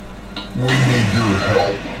We need your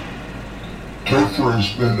help. Topher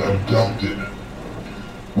has been abducted.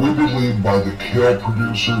 We believe by the kale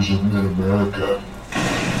producers of Mid-America.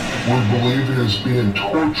 We believe it is being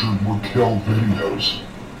tortured with kale videos.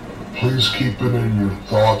 Please keep it in your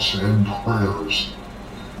thoughts and prayers.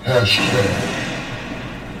 Hashtag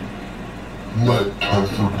Let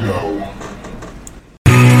Topher Go.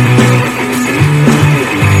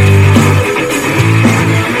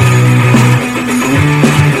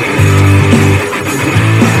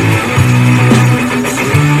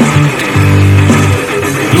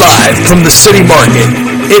 Live from the City Market,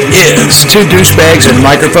 it is Two Douchebags and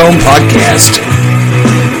Microphone Podcast.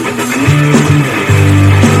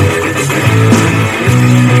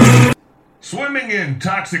 Swimming in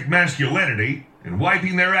toxic masculinity and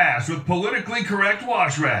wiping their ass with politically correct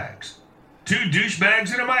wash rags. Two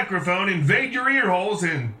douchebags and a microphone invade your ear holes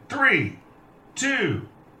in 3, 2,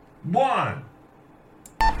 1.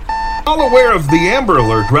 All aware of the Amber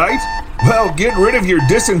Alert, right? Well, get rid of your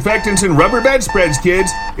disinfectants and rubber bedspreads,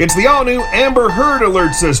 kids. It's the all-new Amber Heard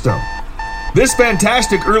Alert system. This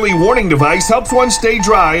fantastic early warning device helps one stay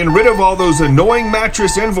dry and rid of all those annoying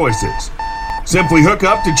mattress invoices. Simply hook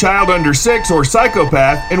up to child under 6 or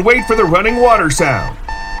psychopath and wait for the running water sound.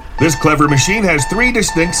 This clever machine has 3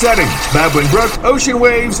 distinct settings: babbling brook, ocean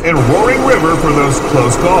waves, and roaring river for those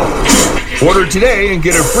close calls. Order today and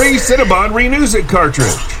get a free Cinnabon Renews It cartridge.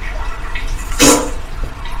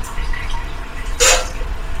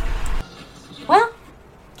 Well,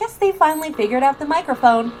 guess they finally figured out the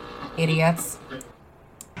microphone. Idiots.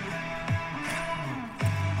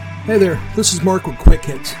 Hey there, this is Mark with Quick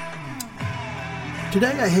Hits.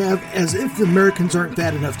 Today I have As If the Americans Aren't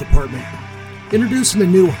Bad Enough department, introducing the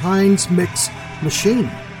new Heinz mix machine.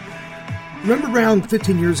 Remember around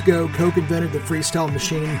 15 years ago, Coke invented the freestyle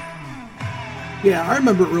machine? Yeah, I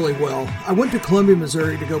remember it really well. I went to Columbia,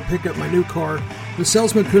 Missouri to go pick up my new car. The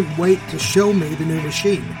salesman couldn't wait to show me the new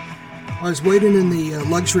machine. I was waiting in the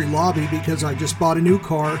luxury lobby because I just bought a new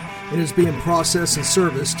car and it was being processed and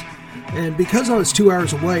serviced. And because I was 2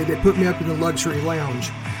 hours away, they put me up in the luxury lounge.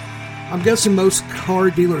 I'm guessing most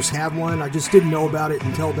car dealers have one. I just didn't know about it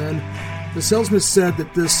until then. The salesman said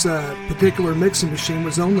that this particular mixing machine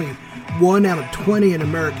was only 1 out of 20 in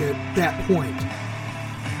America at that point.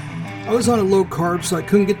 I was on a low carb, so I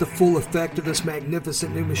couldn't get the full effect of this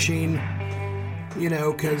magnificent new machine. You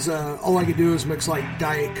know, because all I could do is mix like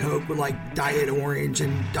Diet Coke with like Diet Orange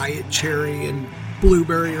and Diet Cherry and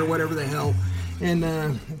Blueberry or whatever the hell.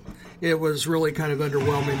 And it was really kind of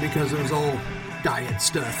underwhelming because it was all diet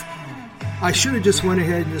stuff. I should have just went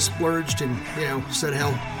ahead and just splurged and, you know, said,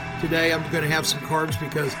 hell, today I'm going to have some carbs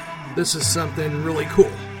because this is something really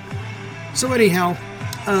cool. So anyhow,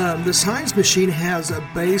 this Heinz machine has a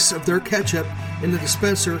base of their ketchup in the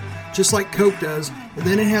dispenser, just like Coke does, and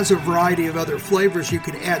then it has a variety of other flavors you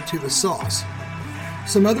can add to the sauce.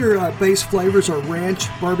 Some other base flavors are ranch,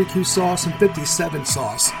 barbecue sauce, and 57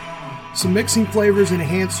 sauce. Some mixing flavors and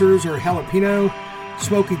enhancers are jalapeno,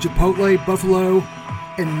 smoky chipotle, buffalo,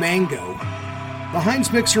 and mango. The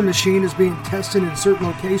Heinz mixer machine is being tested in certain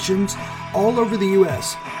locations all over the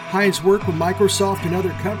U.S. Heinz worked with Microsoft and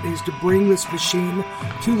other companies to bring this machine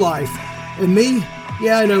to life. And me,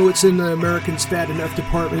 yeah, I know it's in the Americans Fat Enough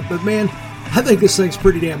department, but man, I think this thing's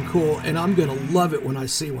pretty damn cool, and I'm going to love it when I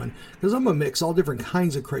see one, because I'm going to mix all different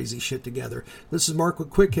kinds of crazy shit together. This is Mark with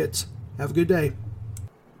Quick Hits. Have a good day.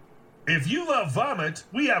 If you love vomit,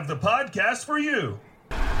 we have the podcast for you.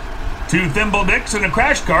 2 thimble dicks and a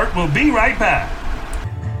crash cart will be right back.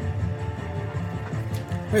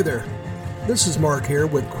 Hey there, this is Mark here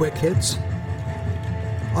with Quick Hits.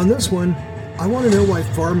 On this one, I want to know why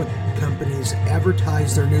pharma companies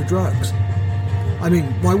advertise their new drugs. I mean,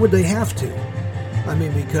 why would they have to? I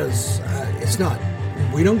mean, because it's not,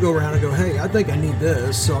 we don't go around and go, hey, I think I need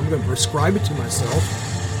this, so I'm going to prescribe it to myself.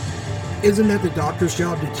 Isn't that the doctor's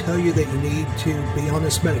job to tell you that you need to be on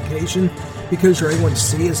this medication because your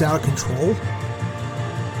A1C is out of control?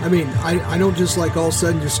 I mean, I don't just like all of a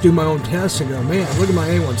sudden just do my own tests and go, man, look at my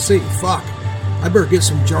A1C, fuck, I better get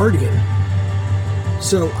some Jardian.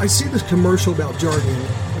 So I see this commercial about Jardian.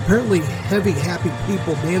 Apparently heavy, happy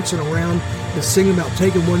people dancing around and singing about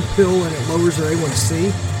taking one pill and it lowers their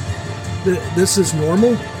A1C. This is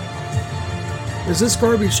normal? Is this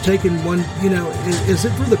garbage taken one, you know, is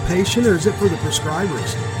it for the patient or is it for the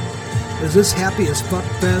prescribers? Is this happy as fuck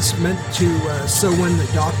fest meant to, so when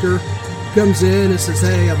the doctor comes in and says,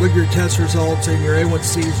 hey, I looked at your test results and your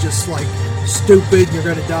A1C is just like stupid and you're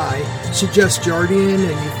going to die, suggest Jardian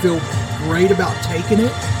and you feel great about taking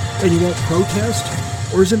it and you won't protest?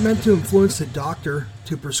 Or is it meant to influence the doctor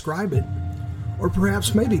to prescribe it? Or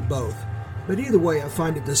perhaps maybe both? But either way, I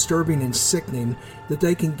find it disturbing and sickening that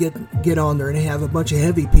they can get on there and have a bunch of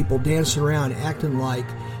heavy people dancing around acting like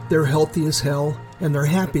they're healthy as hell and they're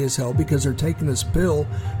happy as hell because they're taking this pill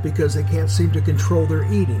because they can't seem to control their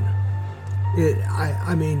eating.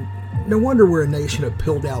 I mean, no wonder we're a nation of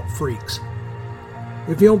pilled out freaks.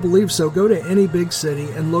 If you don't believe so, go to any big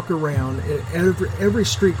city and look around. At every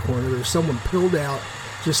street corner, there's someone pilled out,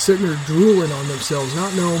 just sitting there drooling on themselves,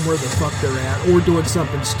 not knowing where the fuck they're at, or doing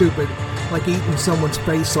something stupid, like eating someone's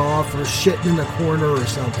face off, or shitting in the corner or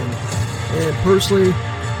something. And personally,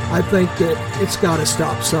 I think that it's got to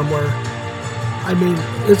stop somewhere. I mean,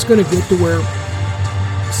 it's going to get to where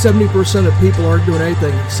 70% of people aren't doing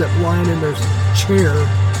anything except lying in their chair,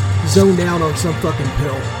 zoned out on some fucking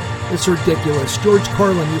pill. It's ridiculous. George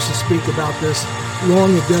Carlin used to speak about this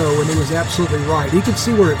long ago, and he was absolutely right. He could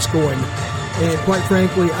see where it's going. And quite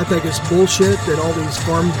frankly, I think it's bullshit that all these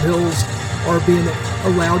farm pills are being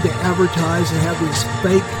allowed to advertise and have these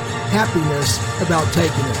fake happiness about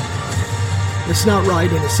taking it. It's not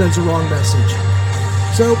right, and it sends the wrong message.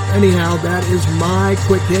 So, anyhow, that is my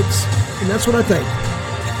quick hits, and that's what I think.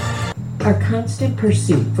 Our constant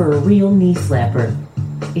pursuit for a real knee slapper.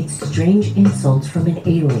 It's strange insults from an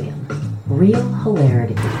alien. Real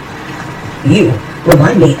hilarity. You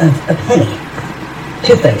remind me of a penny.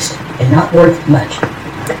 Two-faced and not worth much.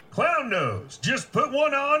 Clown nose. Just put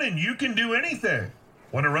one on and you can do anything.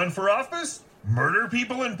 Want to run for office? Murder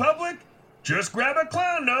people in public? Just grab a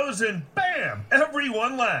clown nose and bam!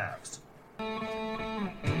 Everyone laughs.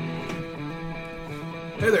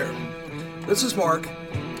 Hey there. This is Mark.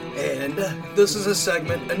 And this is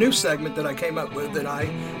a new segment that I came up with that I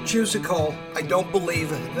choose to call I Don't Believe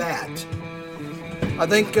That. I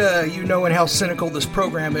think you know how cynical this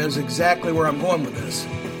program is, exactly where I'm going with this.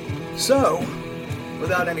 So,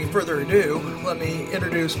 without any further ado, let me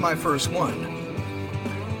introduce my first one.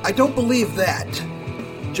 I don't believe that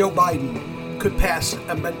Joe Biden could pass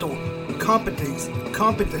a mental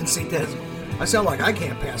competency test. I sound like I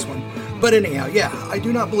can't pass one. But anyhow, yeah, I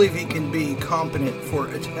do not believe he can be competent for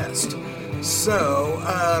a test. So,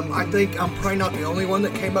 I think I'm probably not the only one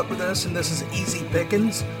that came up with this, and this is easy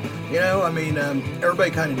pickings. You know, I mean,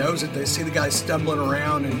 everybody kind of knows it. They see the guy stumbling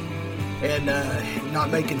around and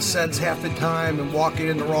not making sense half the time and walking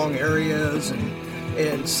in the wrong areas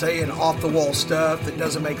and saying off-the-wall stuff that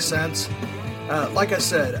doesn't make sense. Like I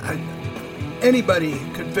said, anybody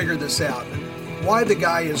could figure this out. Why the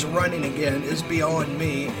guy is running again is beyond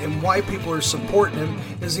me, and why people are supporting him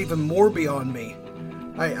is even more beyond me.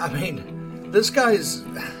 I mean, this guy's...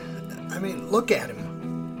 I mean, look at him.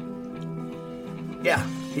 Yeah,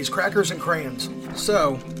 he's crackers and crayons.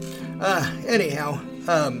 So, anyhow,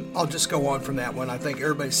 I'll just go on from that one. I think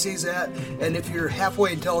everybody sees that, and if you're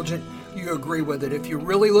halfway intelligent, you agree with it. If you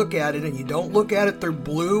really look at it and you don't look at it through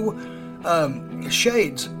blue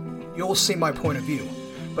shades, you'll see my point of view.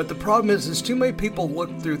 But the problem is too many people look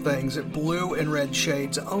through things at blue and red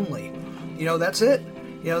shades only. You know, that's it.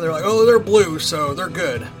 You know, they're like, oh, they're blue, so they're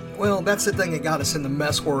good. Well, that's the thing that got us in the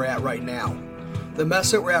mess we're at right now. The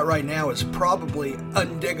mess that we're at right now is probably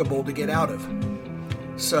undiggable to get out of.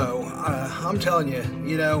 So, I'm telling you,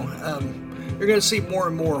 you know, you're going to see more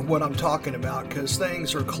and more what I'm talking about, because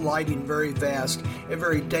things are colliding very fast and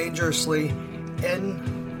very dangerously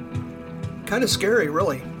and kind of scary,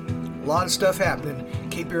 really. A lot of stuff happening.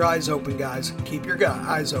 Keep your eyes open, guys. Keep your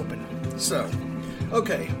eyes open. So,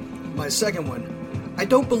 okay, my second one. I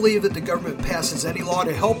don't believe that the government passes any law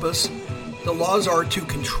to help us. The laws are to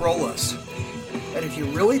control us. And if you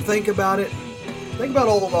really think about it, think about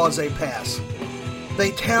all the laws they pass.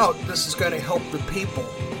 They tout this is going to help the people.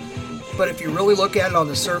 But if you really look at it on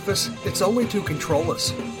the surface, it's only to control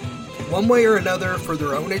us. One way or another, for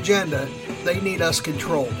their own agenda, they need us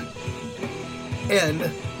controlled.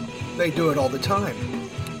 And they do it all the time.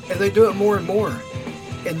 And they do it more and more.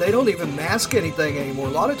 And they don't even mask anything anymore.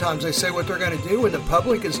 A lot of times they say what they're going to do, and the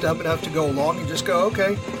public is dumb enough to go along and just go,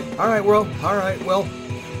 okay, all right, well,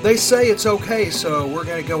 they say it's okay, so we're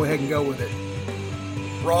going to go ahead and go with it.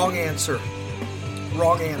 Wrong answer.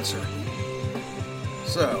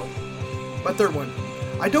 So, my third one.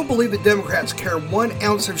 I don't believe the Democrats care 1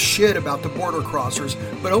 ounce of shit about the border crossers,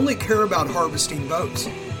 but only care about harvesting votes.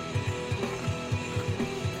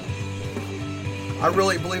 I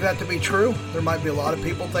really believe that to be true. There might be a lot of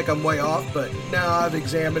people think I'm way off, but no, I've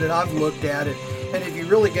examined it, I've looked at it, and if you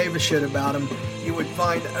really gave a shit about them, you would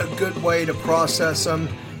find a good way to process them,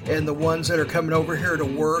 and the ones that are coming over here to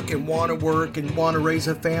work and want to raise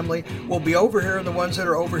a family will be over here, and the ones that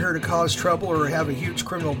are over here to cause trouble or have a huge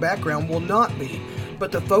criminal background will not be.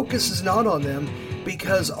 But the focus is not on them,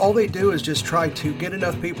 because all they do is just try to get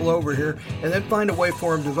enough people over here and then find a way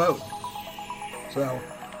for them to vote. So,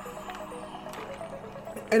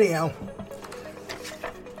 anyhow,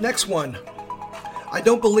 next one. I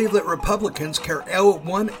don't believe that Republicans care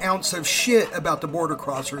 1 ounce of shit about the border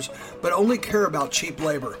crossers, but only care about cheap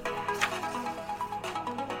labor.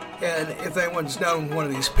 And if anyone's known one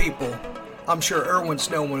of these people, I'm sure everyone's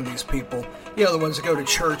known one of these people. You know, the ones that go to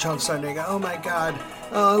church on Sunday and go, oh my God,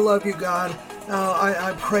 I love you, God.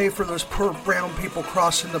 I pray for those poor brown people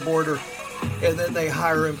crossing the border. And then they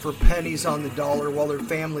hire him for pennies on the dollar while their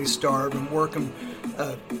families starve and work them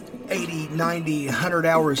 80, 90, 100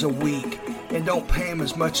 hours a week and don't pay him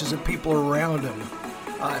as much as the people around him.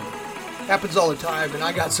 Happens all the time, and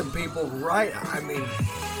I got some people right,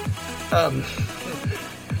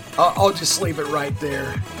 I'll just leave it right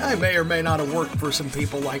there. I may or may not have worked for some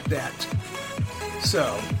people like that.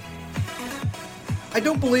 So, I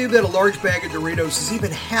don't believe that a large bag of Doritos is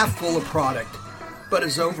even half full of product, but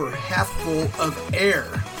is over half full of air.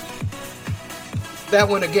 That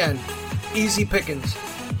one again, easy pickings.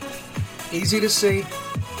 Easy to see.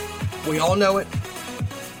 We all know it,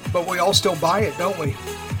 but we all still buy it, don't we?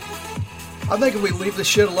 I think if we leave this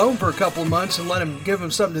shit alone for a couple of months and give them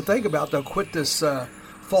something to think about, they'll quit this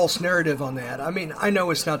false narrative on that. I mean, I know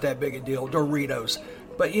it's not that big a deal, Doritos.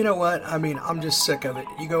 But you know what? I mean, I'm just sick of it.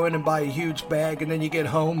 You go in and buy a huge bag, and then you get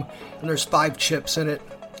home, and there's 5 chips in it.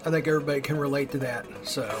 I think everybody can relate to that.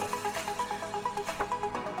 So,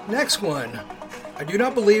 next one. I do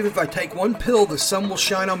not believe if I take 1 pill, the sun will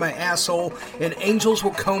shine on my asshole and angels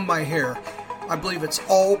will comb my hair. I believe it's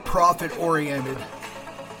all profit-oriented.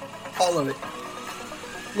 All of it.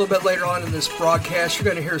 A little bit later on in this broadcast, you're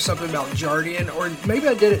going to hear something about Jardian, or maybe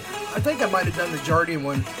I did it. I think I might have done the Jardian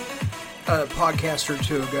one a podcast or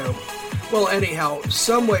 2 ago. Well, anyhow,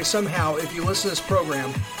 some way, somehow, if you listen to this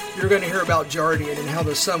program, you're going to hear about Jardian and how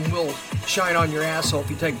the sun will shine on your asshole if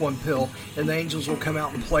you take 1 pill, and the angels will come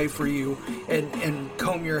out and play for you and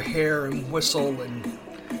comb your hair and whistle and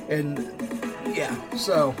yeah.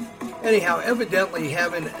 So anyhow, evidently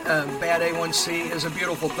having bad A1C is a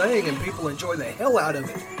beautiful thing, and people enjoy the hell out of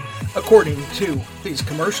it, according to these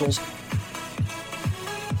commercials.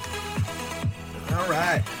 All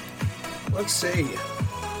right, let's see.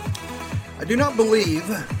 I do not believe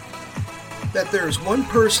that there is one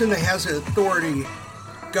person that has the authority,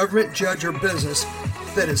 government, judge, or business,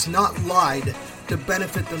 that has not lied to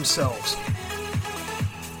benefit themselves.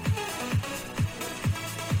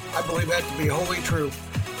 I believe that to be wholly true.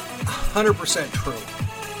 100%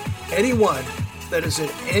 true. Anyone that is in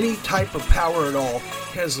any type of power at all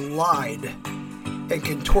has lied and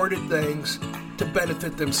contorted things to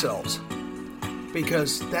benefit themselves.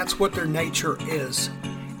 Because that's what their nature is.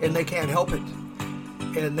 And they can't help it.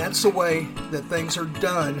 And that's the way that things are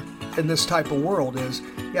done in this type of world, is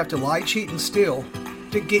you have to lie, cheat, and steal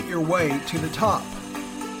to get your way to the top.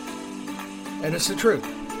 And it's the truth.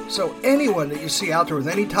 So anyone that you see out there with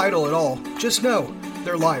any title at all, just know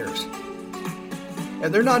they're liars.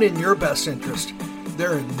 And they're not in your best interest.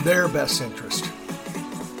 They're in their best interest.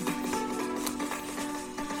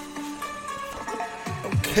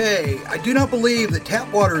 Okay, I do not believe that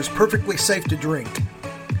tap water is perfectly safe to drink.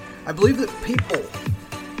 I believe that people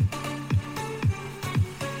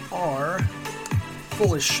are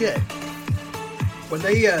full of shit. When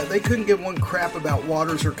they couldn't give one crap about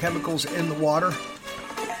waters or chemicals in the water.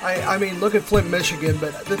 I mean, look at Flint, Michigan,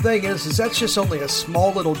 but the thing is that's just only a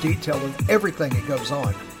small little detail of everything that goes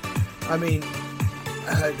on. I mean,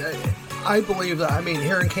 I believe that, I mean,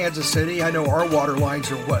 here in Kansas City, I know our water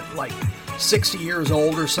lines are like 60 years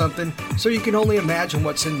old or something, so you can only imagine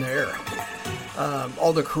what's in there.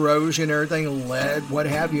 All the corrosion, everything, lead, what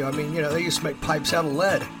have you. I mean, you know, they used to make pipes out of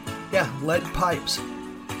lead. Yeah, lead pipes.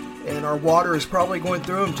 And our water is probably going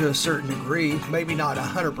through them to a certain degree. Maybe not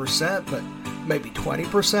 100%, but maybe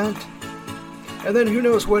 20%. And then who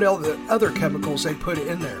knows what other chemicals they put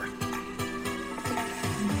in there.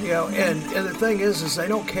 You know, and the thing is they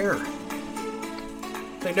don't care.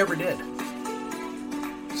 They never did.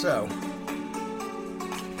 So,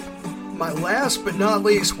 my last but not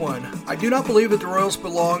least one. I do not believe that the Royals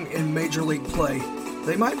belong in Major League play.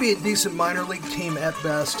 They might be a decent minor league team at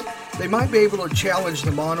best. They might be able to challenge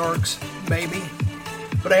the Monarchs, maybe.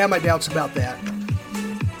 But I have my doubts about that.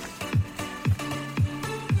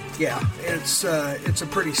 Yeah, it's a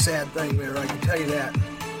pretty sad thing there, I can tell you that.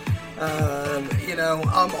 You know,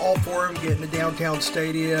 I'm all for them getting a downtown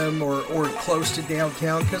stadium or close to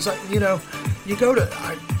downtown, because, you know, you go to...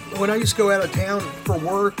 When I used to go out of town for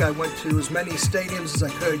work, I went to as many stadiums as I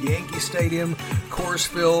could. Yankee Stadium, Coors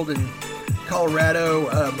Field in Colorado,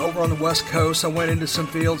 over on the West Coast. I went into some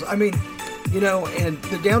fields. I mean, you know, and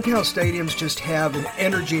the downtown stadiums just have an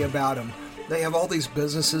energy about them. they have all these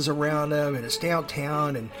businesses around them, and it's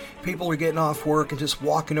downtown, and people are getting off work and just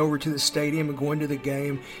walking over to the stadium and going to the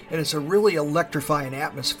game, and it's a really electrifying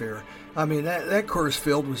atmosphere. I mean, that Coors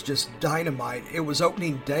Field was just dynamite. It was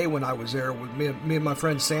opening day when I was there with me and my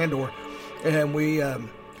friend Sandor, and we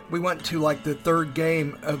went to like the third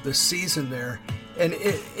game of the season there, and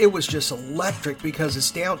it was just electric because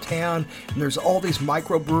it's downtown, and there's all these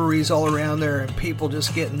microbreweries all around there, and people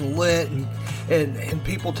just getting lit, and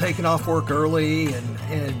people taking off work early,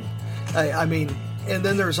 and I mean, and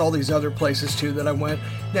then there's all these other places too that I went.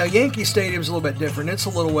 Now Yankee Stadium's a little bit different. It's a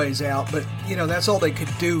little ways out, but that's all they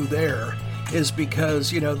could do there, is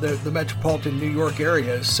because the metropolitan New York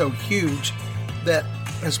area is so huge that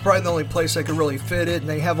it's probably the only place they could really fit it, and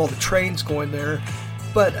they have all the trains going there.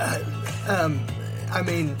 But I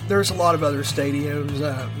mean, there's a lot of other stadiums,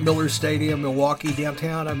 Miller Stadium, Milwaukee,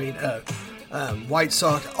 downtown. I mean, White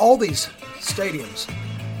Sox, all these stadiums,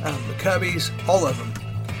 the Cubbies, all of them.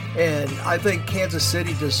 And I think Kansas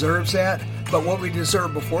City deserves that. But what we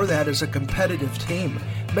deserve before that is a competitive team.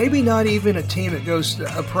 Maybe not even a team that goes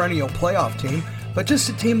to a perennial playoff team, but just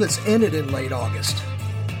a team that's in it in late August.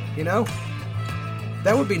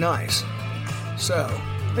 That would be nice. So,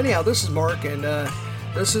 anyhow, this is Mark, and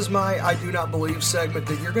this is my I Do Not Believe segment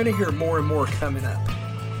that you're going to hear more and more coming up.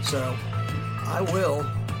 So, I will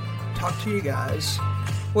talk to you guys.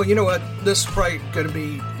 Well, you know what? This is probably going to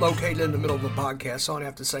be located in the middle of the podcast, so I don't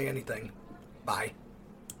have to say anything. Bye.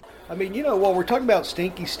 I mean, while we're talking about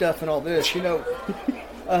stinky stuff and all this,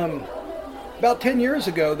 about 10 years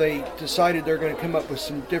ago, they decided they're going to come up with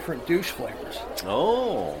some different douche flavors.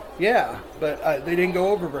 Oh. Yeah, but they didn't go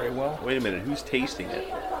over very well. Wait a minute, who's tasting it?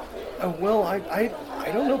 Well, I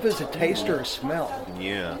don't know if it's a taste or a smell.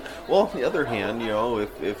 Yeah. Well, on the other hand,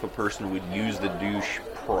 if a person would use the douche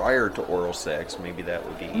prior to oral sex, maybe that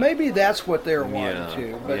would be... Maybe that's what they're wanting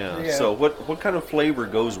to. But yeah. So what kind of flavor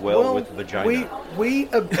goes well with vagina? We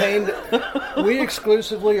obtained... we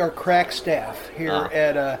exclusively are crack staff here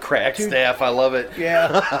at... crack staff, I love it.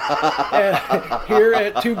 Yeah. Here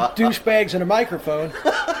at Two Douchebags and a Microphone,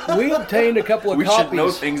 we obtained a couple of copies. We should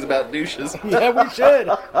know things about douches. Yeah, we should.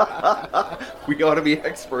 We ought to be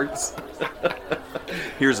experts.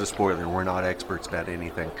 Here's a spoiler. We're not experts about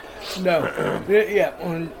anything. No.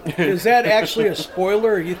 Yeah. Is that actually a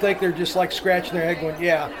spoiler, or you think they're just like scratching their head going,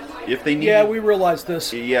 yeah. If they needed, yeah, we realize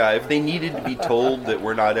this. Yeah, if they needed to be told that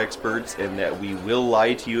we're not experts and that we will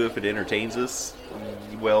lie to you if it entertains us,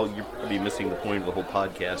 well, you're probably missing the point of the whole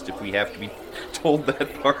podcast if we have to be told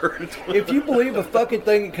that part. If you believe a fucking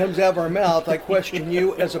thing that comes out of our mouth, I question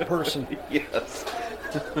you as a person. Yes.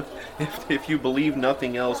 If you believe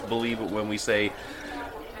nothing else, believe it when we say,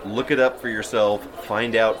 look it up for yourself,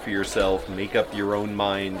 find out for yourself, make up your own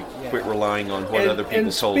mind, quit relying on what other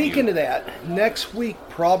people told you. And speaking of that, next week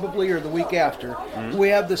probably, or the week after, we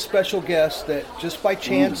have this special guest that just by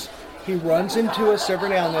chance, he runs into us every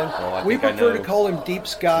now and then. We prefer to call him Deep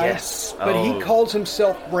Sky, but he calls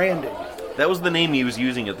himself Brandon. That was the name he was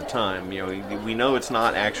using at the time. We know it's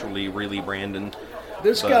not actually really Brandon.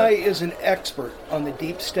 This guy is an expert on the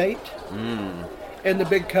deep state and the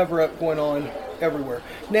big cover-up going on everywhere.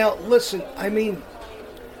 Now, listen, I mean,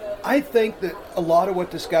 I think that a lot of what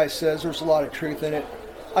this guy says, there's a lot of truth in it.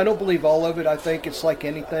 I don't believe all of it. I think it's like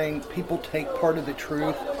anything. People take part of the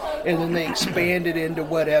truth and then they expand it into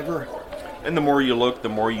whatever. And the more you look, the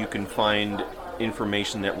more you can find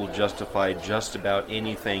information that will justify just about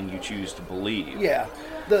anything you choose to believe. Yeah.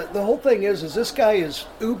 The whole thing is this guy is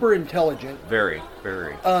uber intelligent. Very,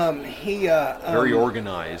 very. Very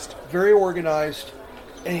organized. Very organized.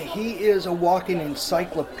 And he is a walking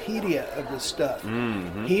encyclopedia of this stuff.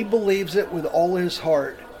 Mm-hmm. He believes it with all his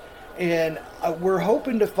heart. And we're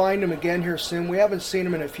hoping to find him again here soon. We haven't seen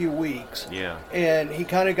him in a few weeks. Yeah. And he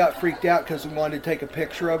kind of got freaked out because we wanted to take a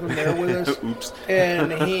picture of him there with us. Oops.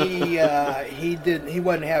 And he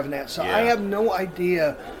wasn't having that. So I have no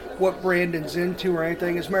idea what Brandon's into or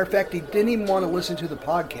anything. As a matter of fact, he didn't even want to listen to the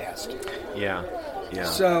podcast. Yeah. Yeah.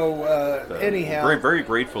 So anyhow, very, very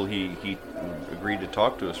grateful he agreed to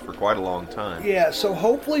talk to us for quite a long time. Yeah. So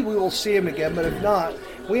hopefully we will see him again. But if not,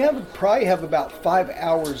 we probably have about 5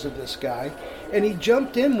 hours of this guy. And he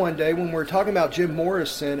jumped in one day when we were talking about Jim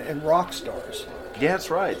Morrison and rock stars. Yeah,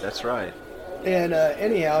 that's right. That's right. And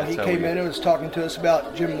anyhow, he came in and was talking to us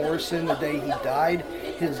about Jim Morrison the day he died.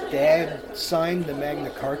 His dad signed the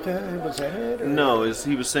Magna Carta. Was that it? Or? No,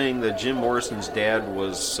 he was saying that Jim Morrison's dad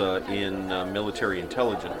was in military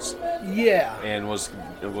intelligence. Yeah. And was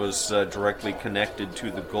directly connected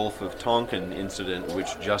to the Gulf of Tonkin incident,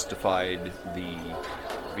 which justified the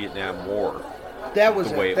Vietnam War. That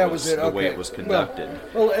was the way it. That was it. The way Okay. it was conducted.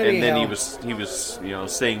 Well, and then anyhow. he was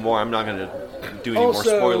saying more. I'm not going to do any more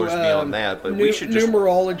spoilers beyond that, but we should just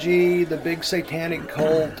numerology, the big satanic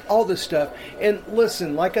cult, all this stuff. And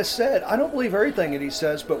listen, like I said, I don't believe everything that he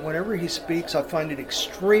says, but whenever he speaks, I find it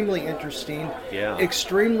extremely interesting,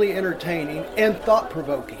 extremely entertaining, and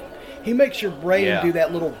thought-provoking. He makes your brain do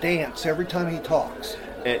that little dance every time he talks.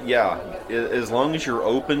 As long as you're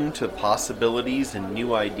open to possibilities and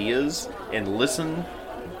new ideas and listen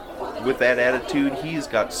with that attitude, he's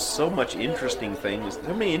got so many interesting things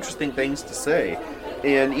to say.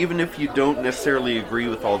 And even if you don't necessarily agree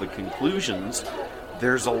with all the conclusions,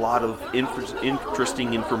 there's a lot of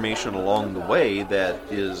interesting information along the way that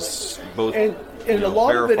is both and a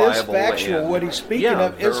lot of it is factual. What he's speaking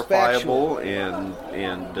of is factual and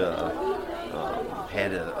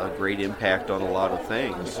had a great impact on a lot of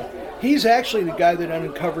things. He's actually the guy that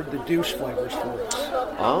uncovered the douche flavors for us.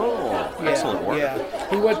 Oh, excellent work. Yeah,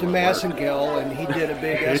 he went to Massengill and he did a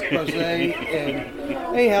big expose. And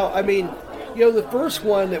anyhow, I mean, the first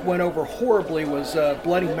one that went over horribly was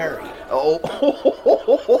Bloody Mary. Oh.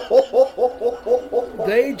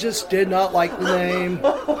 They just did not like the name.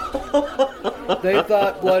 They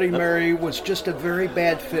thought Bloody Mary was just a very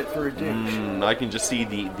bad fit for a douche. I can just see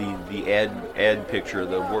the ad picture.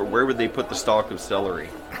 Where would they put the stalk of celery?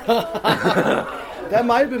 That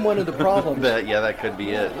might have been one of the problems. That could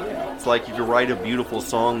be it. It's like if you write a beautiful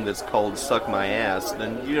song that's called "Suck My Ass,"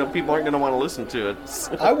 then people aren't going to want to listen to it.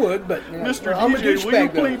 I would, but Mr. I'm DJ, a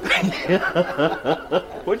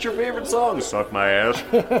douchebag. What's your favorite song? Suck my ass.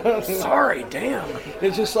 Sorry, damn.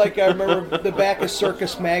 It's just like I remember the back of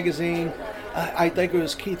Circus magazine. I think it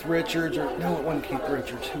was Keith Richards, or no, it wasn't Keith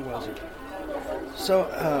Richards. Who was it? So,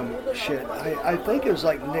 I think it was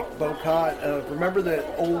like Nick Bocott. Remember the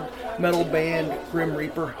old metal band Grim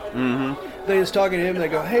Reaper? Mm-hmm. They was talking to him. They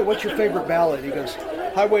go, "Hey, what's your favorite ballad?" He goes,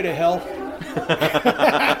 "Highway to Hell."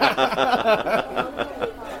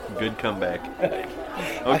 Good comeback. Okay,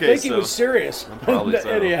 I think he was serious. Probably so.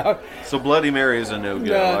 Anyhow. So Bloody Mary is a no-go.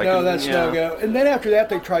 No, that's no-go. And then after that,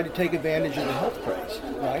 they tried to take advantage of the health craze,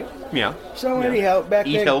 right? Yeah. So anyhow, back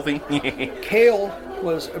then... Eat healthy. Kale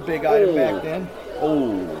was a big item back then.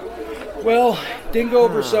 Oh. Well, didn't go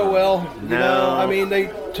over so well. No. I mean,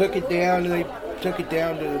 they took it down, and they took it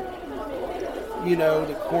down to,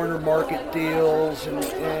 the corner market deals, and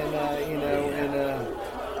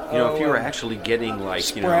if you were actually getting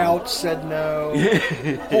Sprouts said no.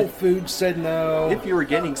 Whole Foods said no. If you were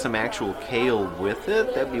getting some actual kale with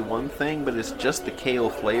it, that'd be one thing. But it's just the kale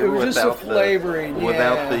flavor without just the flavoring,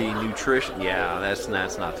 without the nutrition. Yeah, that's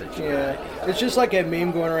not such a Yeah, it's just like that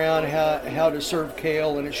meme going around how to serve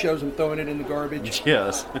kale, and it shows them throwing it in the garbage.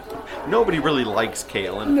 Yes, nobody really likes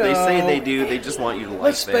kale, and if they say they do, they just want you to like.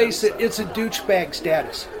 Let's face it, it's a douchebag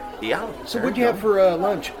status. Yeah. So what'd you have for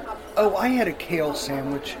lunch? Oh, I had a kale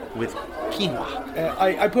sandwich. With quinoa.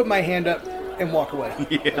 I put my hand up and walk away.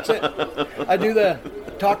 Yeah. That's it. I do the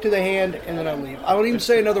talk to the hand and then I leave. I don't even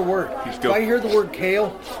say another word. If I hear the word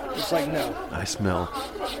kale, it's like no. I smell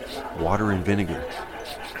water and vinegar.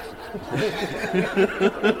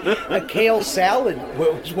 A kale salad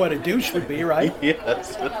was what a douche would be, right?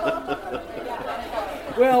 Yes.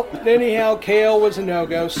 Well, anyhow, kale was a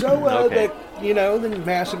no-go. So, Okay. then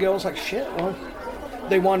Massengill was like, shit, well,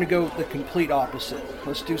 they wanted to go the complete opposite.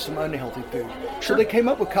 Let's do some unhealthy food. So they came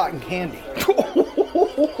up with cotton candy.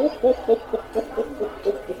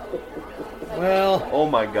 Well. Oh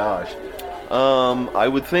my gosh. I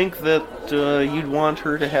would think that you'd want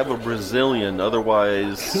her to have a Brazilian,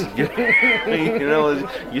 otherwise,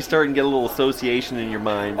 you start and get a little association in your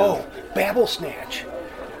mind. Oh, Babble Snatch.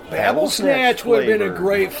 Babble Snatch would have been a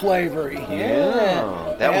great flavor.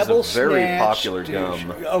 Yeah. That Babble was a very Snatch, popular douche.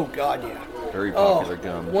 gum. Oh, God, yeah. Very popular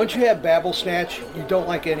gum. Once you have Babble Snatch, you don't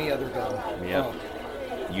like any other gum. Yeah. Oh.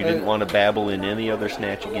 You didn't want to babble in any other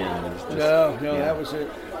snatch again. It was just, No, that was it.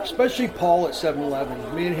 Especially Paul at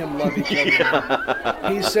 7-Eleven. Me and him love each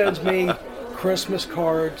other. He sends me Christmas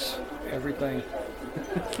cards, everything.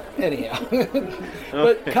 Anyhow.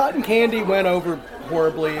 But cotton candy went over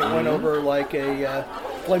horribly. It went over like a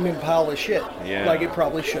flaming pile of shit. Yeah. Like it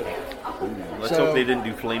probably should have. Let's hope they didn't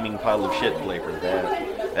do flaming pile of shit flavor.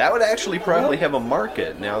 That would actually probably have a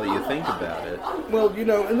market now that you think about it. Well,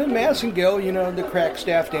 and then Massengill, the crack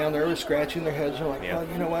staff down there was scratching their heads. They're like, well,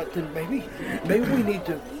 you know what? Then maybe we need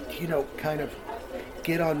to, kind of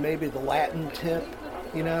get on maybe the Latin tip.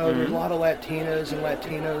 There's a lot of Latinas and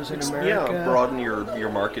Latinos in America. Yeah, broaden your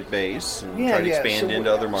market base and try to expand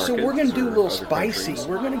into other markets. So we're going to do a little spicy. Countries.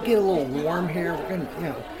 We're going to get a little warm here. We're going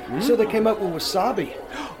to, So they came up with wasabi.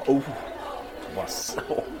 Oh,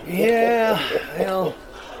 wasabi. Yeah, well.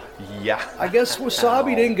 Yeah. I guess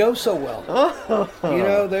wasabi didn't go so well.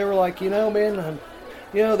 They were like, man,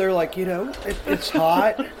 they're like, it's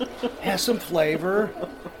hot, has some flavor.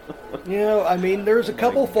 I mean, there's a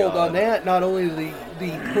couple fold on that. Not only the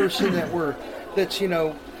person that's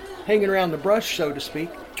hanging around the brush, so to speak,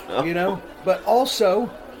 but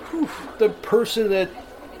also the person that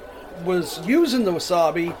was using the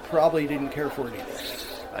wasabi probably didn't care for it either.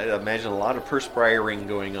 I imagine a lot of perspiring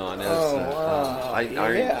going on.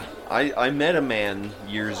 Yeah. I met a man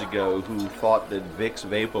years ago who thought that Vicks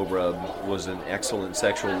VapoRub was an excellent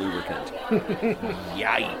sexual lubricant.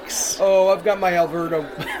 Yikes! Oh, I've got my Alberto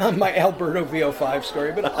VO5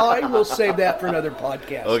 story, but I will save that for another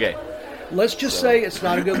podcast. Okay. Let's just say it's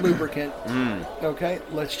not a good lubricant. Okay,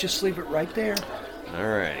 let's just leave it right there. All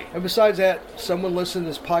right. And besides that, someone listening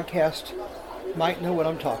to this podcast might know what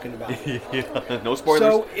I'm talking about. Yeah, no spoilers.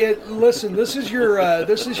 So, listen, this is your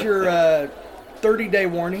 30-day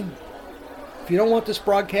warning. If you don't want this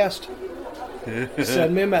broadcast,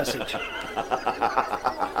 send me a message.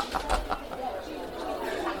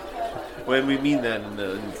 Well, we mean that in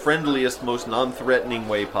the friendliest, most non-threatening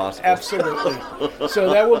way possible. Absolutely. So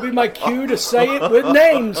that will be my cue to say it with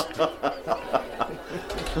names.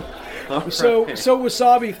 So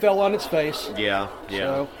wasabi fell on its face. Yeah.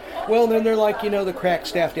 So, well, then they're like, the crack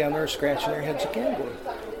staff down there scratching their heads again, going,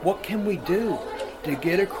 what can we do to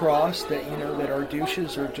get across that, that our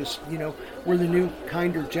douches are just, we're the new,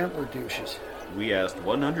 kinder, gentler douches? We asked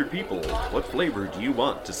 100 people, what flavor do you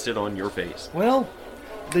want to sit on your face? Well,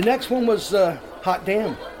 the next one was hot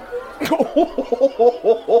damn.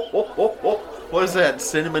 What is that,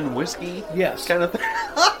 cinnamon whiskey? Yes. Kind of thing?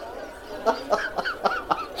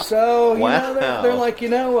 So, wow. They're like,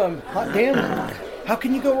 hot damn. How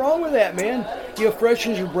can you go wrong with that, man?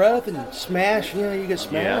 Freshens your breath and smash, you get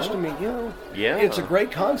smashed. Yeah. I mean, Yeah. It's a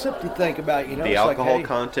great concept to think about, The alcohol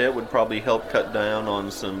content would probably help cut down on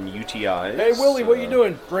some UTIs. Hey, Willie, what you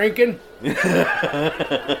doing? Drinking? What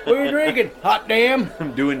are you drinking? Hot damn.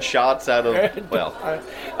 I'm doing shots out of, well.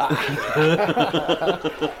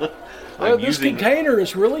 This container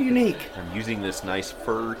is really unique. I'm using this nice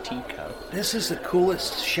fur teacup. This is the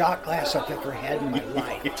coolest shot glass I've ever had in my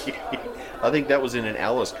life. I think that was in an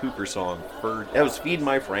Alice Cooper song. That was Feed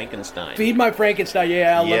My Frankenstein. Feed My Frankenstein,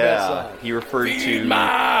 yeah, I love that song. He referred Feed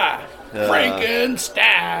my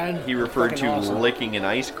Frankenstein. He referred to awesome. licking an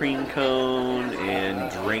ice cream cone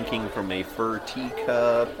and drinking from a fur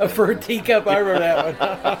teacup. A fur teacup, I remember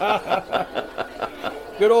that one.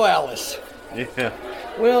 Good old Alice. Yeah.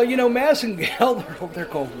 Well, Mass and Gal, they're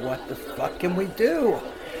going, what the fuck can we do?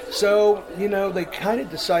 So, they kind of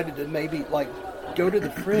decided to maybe, go to the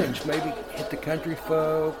fringe, maybe hit the country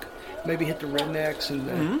folk, maybe hit the rednecks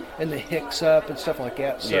and the hicks up and stuff like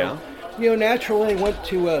that. So, naturally they went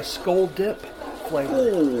to a skull dip flavor.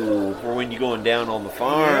 Oh, for when you're going down on the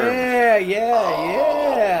farm. Yeah.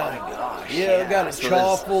 Oh my gosh. Yeah, got a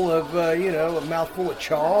chaw full of, a mouthful of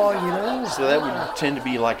chaw, So that would tend to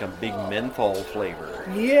be like a big menthol flavor.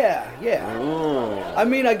 Yeah. Oh. I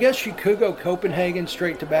mean, I guess you could go Copenhagen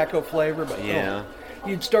straight tobacco flavor, but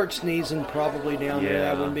you'd start sneezing probably down there.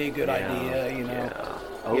 That wouldn't be a good idea, Yeah.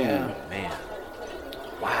 Oh, man.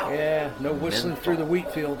 Wow. Yeah, no whistling through the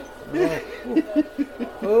wheat field.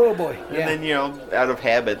 Oh boy. Yeah. And then, out of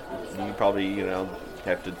habit, you probably,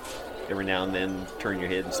 have to every now and then turn your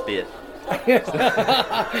head and spit.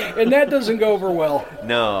 And that doesn't go over well.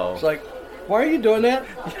 No. It's like, why are you doing that?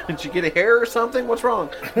 Did you get a hair or something? What's wrong?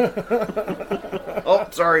 Oh,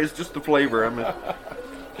 sorry, it's just the flavor.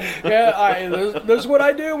 This is what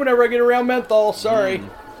I do whenever I get around menthol. Sorry.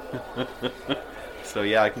 So,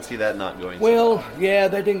 I can see that not going well. so well. Yeah,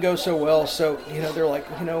 that didn't go so well. So, they're like,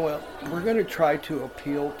 we're going to try to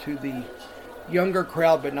appeal to the younger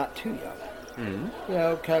crowd, but not too young.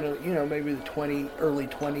 Mm-hmm. Kind of, maybe the early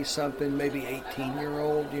 20-something, maybe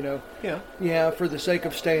 18-year-old, Yeah, for the sake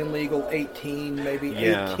of staying legal, 18, maybe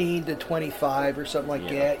 18 to 25 or something like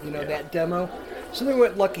that, that demo. So they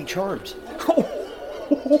went Lucky Charms.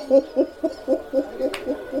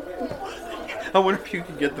 I wonder if you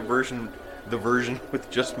could get the version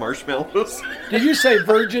with just marshmallows. Did you say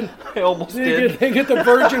virgin? I almost did. Did you get the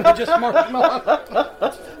virgin with just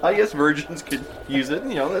marshmallows? I guess virgins could use it.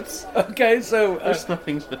 That's okay. So there's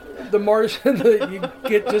nothing. You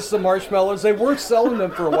get just the marshmallows. They were selling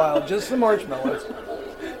them for a while, just the marshmallows.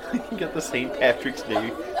 You get the St. Patrick's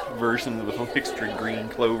Day version with extra green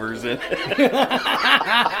clovers in it.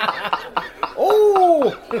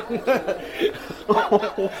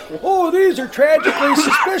 Oh, these are tragically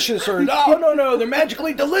suspicious, or no, they're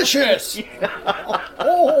magically delicious.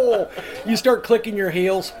 Oh. You start clicking your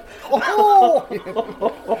heels. Oh,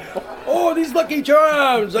 oh, these Lucky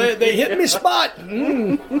Charms, they hit me spot.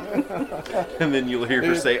 And then you'll hear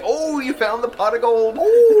her say, "Oh, you found the pot of gold."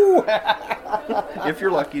 Oh, If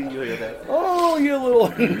you're lucky, you'll hear that. oh, you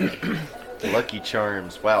little. Lucky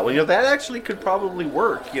Charms. Wow. Well, that actually could probably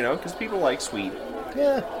work, because people like sweet.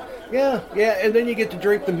 Yeah. And then you get to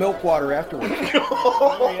drink the milk water afterwards.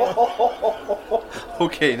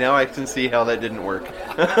 Okay, now I can see how that didn't work.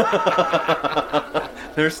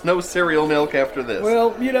 There's no cereal milk after this.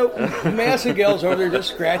 Well, massive gals over there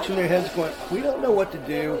just scratching their heads going, we don't know what to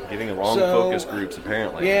do. Getting the wrong focus groups,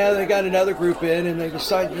 apparently. Yeah, they got another group in, and they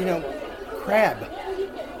decide, crab.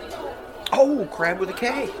 Oh, crab with a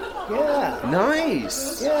K. Yeah.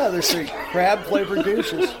 Nice. Yeah, there's crab-flavored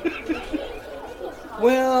douches.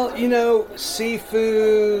 Well,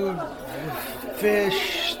 seafood,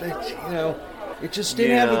 fish, it just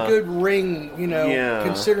didn't have a good ring,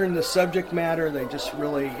 considering the subject matter. They just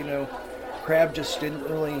really, crab just didn't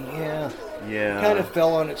really, kind of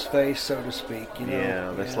fell on its face, so to speak,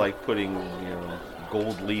 Yeah, that's like putting,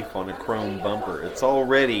 gold leaf on a chrome bumper. It's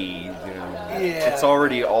already, it's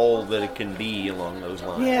already all that it can be along those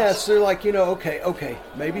lines. Yeah, so they're like, okay,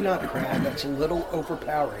 maybe not crab, that's a little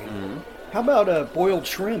overpowering. Mm-hmm. How about boiled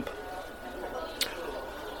shrimp?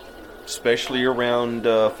 Especially around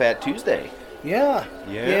Fat Tuesday. Yeah,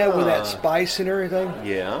 with that spice and everything.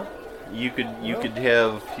 Yeah, you could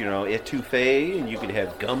have etouffee, and you could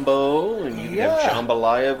have gumbo, and you could have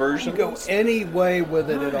jambalaya versions. You go any way with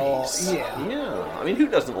it at all. Yeah. I mean, who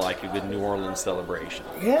doesn't like a good New Orleans celebration?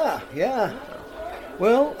 Yeah.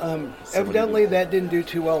 Well, evidently that didn't do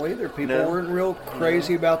too well either. People weren't real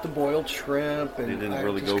crazy about the boiled shrimp, and they didn't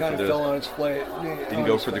really just go kind for of fell on its plate. Didn't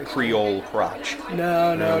go for the Creole crotch.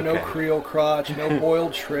 No Creole crotch, no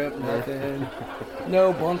boiled shrimp, nothing.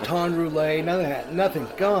 No bon ton roulette, none of that, nothing.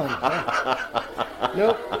 Gone.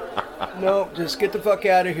 Nope. Just get the fuck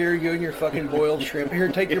out of here, you and your fucking boiled shrimp. Here,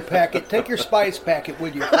 take your packet, take your spice packet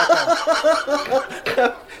with you.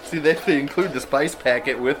 See, if they include the spice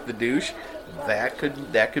packet with the douche, that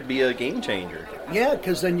could be a game changer. Yeah,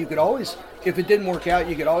 because then you could always, if it didn't work out,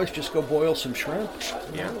 you could always just go boil some shrimp.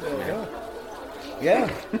 Yeah.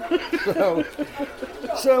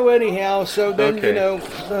 So anyhow, then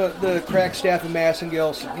the crack staff and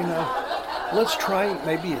Massengale said, let's try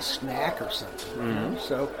maybe a snack or something. Mm-hmm.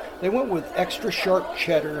 So they went with extra sharp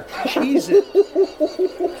cheddar Cheez-It.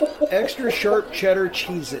 Extra sharp cheddar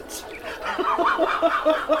Cheez-Its.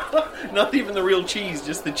 Not even the real cheese,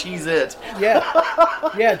 just the Cheez-It.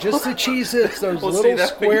 Yeah, just the Cheez-Its, those little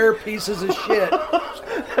square pieces of shit.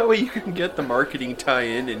 That way you can get the marketing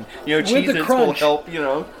tie-in, and Cheez-Its will help,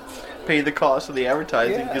 pay the cost of the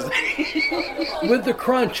advertising. With the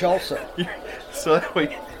crunch also. So that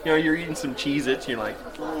way, you're eating some Cheez-Its, and you're like,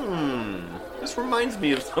 this reminds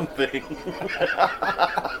me of something.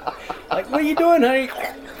 Like, what are you doing, honey?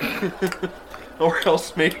 Or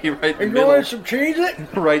else maybe right in the middle. You want some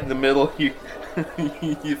Cheez-It? Right in the middle, you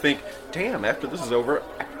think, damn, after this is over,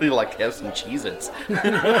 I really like to have some Cheez-Its.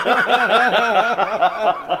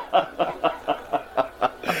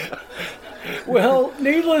 Well,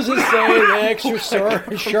 needless to say, the extra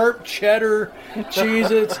sharp cheddar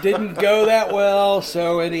Cheez-Its didn't go that well.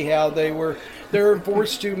 So anyhow, they were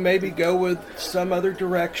forced to maybe go with some other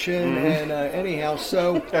direction. Mm-hmm. And anyhow,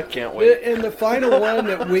 so I can't wait. And the final one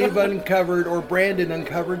that we've uncovered, or Brandon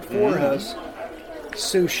uncovered for us,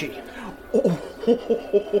 sushi.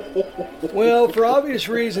 Well, for obvious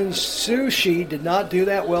reasons, sushi did not do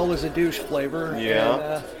that well as a douche flavor.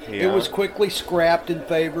 Yeah. It was quickly scrapped in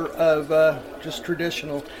favor of just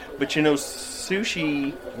traditional. But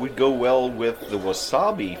sushi would go well with the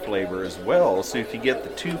wasabi flavor as well. So if you get the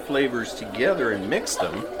two flavors together and mix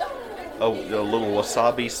them, a little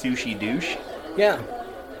wasabi sushi douche. Yeah.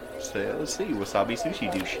 So let's see, wasabi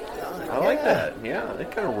sushi douche. I like that. Yeah,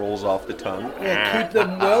 it kind of rolls off the tongue. Yeah, keep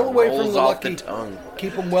them well away from the Lucky tongue.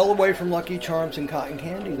 Keep them well away from Lucky Charms and cotton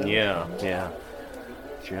candy, though. Yeah.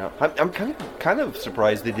 I'm kind of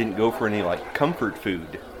surprised they didn't go for any comfort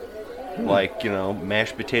food, like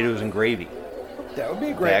mashed potatoes and gravy. That would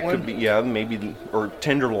be a great one. That could be maybe or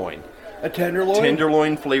tenderloin. A tenderloin.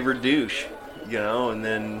 Tenderloin flavored douche, and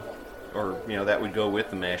then that would go with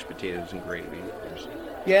the mashed potatoes and gravy.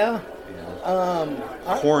 Yeah.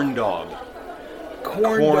 Corn dog.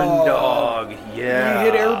 Corn dog. Yeah.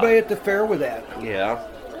 You hit everybody at the fair with that. Yeah.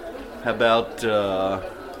 How about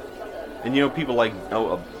people like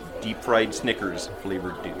a deep fried Snickers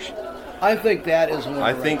flavored douche. I think that is one.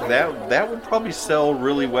 I think that would probably sell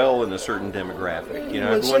really well in a certain demographic. You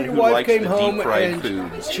know, When everyone your who wife likes came the home deep fried and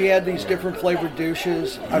foods. she had these different flavored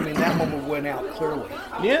douches, I mean, that one would win out clearly.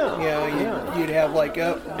 Yeah. You'd have like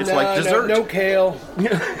It's like dessert. No kale.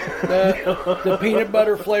 The peanut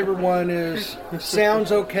butter flavored one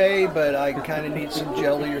sounds okay, but I kind of need some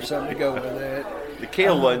jelly or something to go with it. The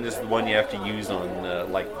kale one is the one you have to use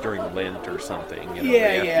on like during Lent or something. You know,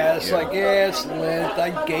 it's Lent.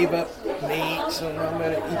 I gave up meat, so I'm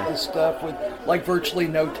gonna eat this stuff with like virtually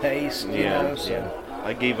no taste.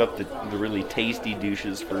 I gave up the really tasty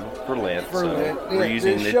douches for Lent. We're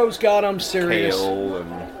using this shows God I'm serious. Kale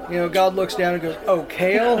and God looks down and goes, "Oh,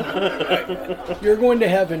 kale, you're going to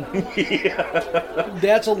heaven."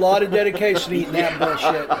 That's a lot of dedication eating that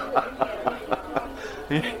bullshit.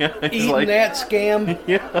 Eating that scam.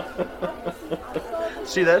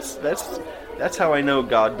 See, that's how I know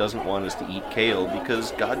God doesn't want us to eat kale,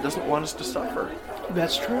 because God doesn't want us to suffer.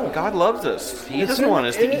 That's true. God loves us. He doesn't want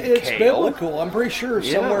us to eat kale. It's biblical. I'm pretty sure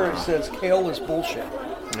somewhere it says kale is bullshit.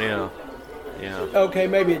 Yeah. Okay,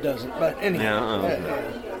 maybe it doesn't, but anyhow.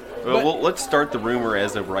 Well, let's start the rumor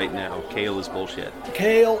as of right now. Kale is bullshit.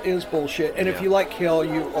 Kale is bullshit, and if you like kale,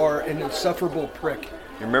 you are an insufferable prick.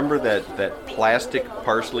 Remember that plastic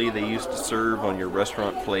parsley they used to serve on your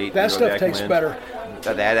restaurant plate? That stuff tastes better.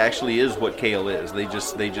 That actually is what kale is.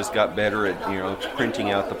 They just got better at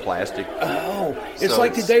printing out the plastic. Oh, it's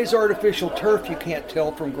like today's artificial turf. You can't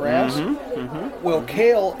tell from grass. Well,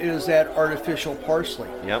 kale is that artificial parsley.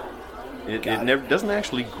 Yep. It never doesn't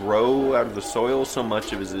actually grow out of the soil so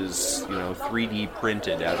much as it is 3D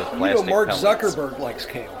printed out of plastic. Mark pellets. Zuckerberg likes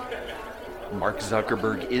kale. Mark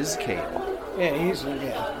Zuckerberg is kale. Yeah,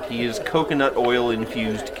 He is coconut oil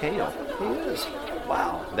infused kale. He is.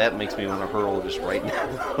 Wow, that makes me want to hurl this right now.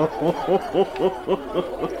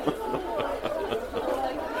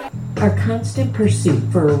 Our constant pursuit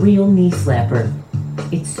for a real knee slapper.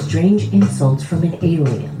 It's strange insults from an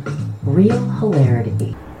alien. Real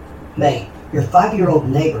hilarity. May your 5-year-old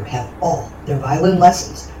neighbor have all their violin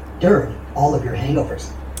lessons during all of your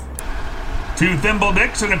hangovers. 2 thimble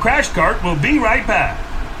dicks and a crash cart will be right back.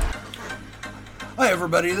 Hi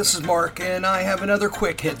everybody, this is Mark, and I have another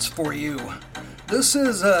quick hits for you. This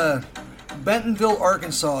is Bentonville,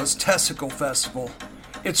 Arkansas's Testicle Festival.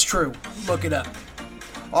 It's true, look it up.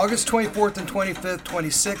 August 24th and 25th,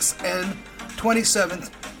 26th, and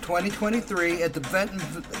 27th, 2023 at the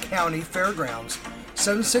Bentonville County Fairgrounds,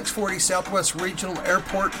 7640 Southwest Regional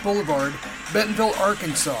Airport Boulevard, Bentonville,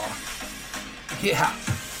 Arkansas. Yeah,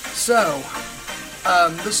 so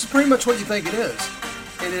this is pretty much what you think it is.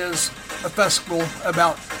 It is a festival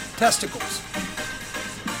about testicles.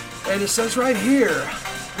 And it says right here,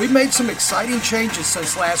 we've made some exciting changes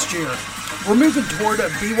since last year. We're moving toward a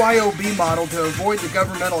BYOB model to avoid the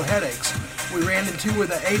governmental headaches we ran into with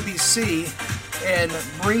the ABC and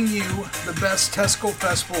bring you the best testicle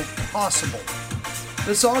festival possible.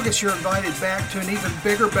 This August, you're invited back to an even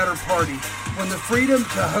bigger, better party. When the freedom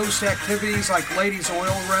to host activities like ladies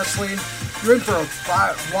oil wrestling, you're in for a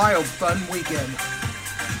wild, fun weekend.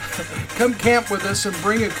 Come camp with us and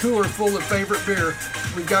bring a cooler full of favorite beer.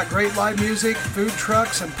 We've got great live music, food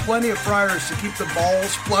trucks, and plenty of fryers to keep the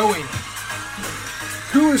balls flowing.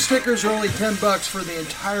 Cooler stickers are only $10 for the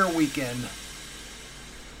entire weekend.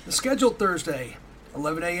 The scheduled Thursday,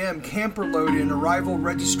 11 a.m. camper load-in arrival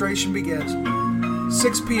registration begins.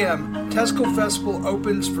 6 p.m. Testicle Festival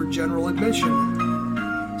opens for general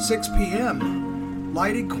admission. 6 p.m.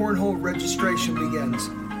 Lighted cornhole registration begins.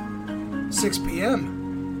 6 p.m.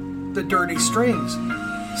 The Dirty Strings.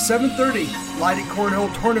 7:30 Lighted cornhole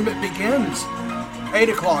tournament begins. 8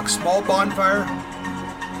 o'clock small bonfire.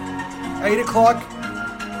 8 o'clock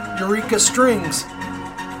Eureka Strings.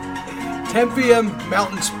 10 p.m.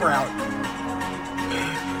 Mountain Sprout.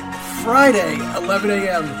 Friday 11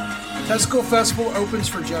 a.m. Testicle Festival opens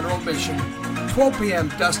for general admission. 12 p.m.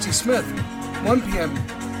 Dusty Smith. 1 p.m.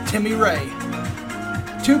 Timmy Ray.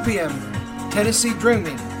 2 p.m. Tennessee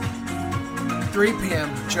Dreaming. 3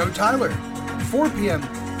 p.m. Joe Tyler. 4 p.m.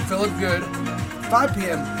 Philip Good. 5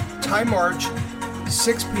 p.m. Ty March.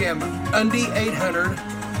 6 p.m. Undy 800.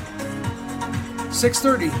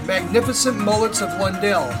 6:30 Magnificent Mullets of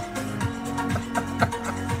Lundell.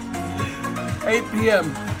 8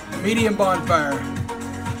 p.m. Medium Bonfire.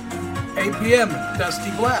 8 p.m.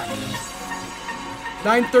 Dusty Black.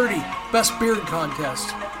 9:30 Best Beard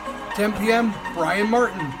Contest. 10 p.m. Brian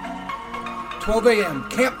Martin. 12 a.m.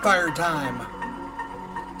 Campfire Time.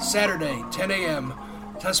 Saturday 10 a.m.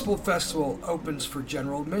 Testicle Festival opens for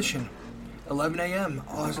general admission. 11 a.m.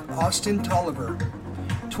 Austin Tolliver.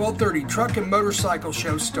 12:30 Truck and Motorcycle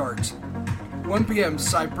Show starts. 1 p.m.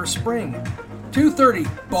 Cypress Spring.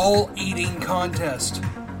 2:30 Ball Eating Contest.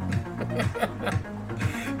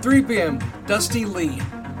 3 p.m. Dusty Lee.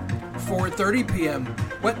 4:30 p.m.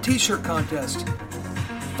 Wet T-shirt Contest.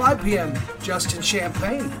 5 p.m. Justin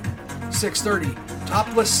Champagne. 6:30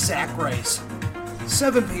 Topless Sack Race.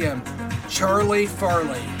 7 p.m. Charlie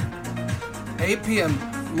Farley. 8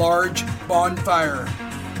 p.m. Large Bonfire.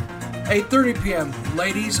 8:30 p.m.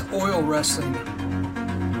 Ladies Oil Wrestling.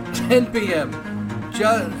 10 p.m.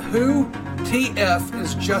 Who TF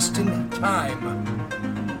is Justin Time.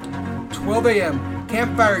 12 a.m.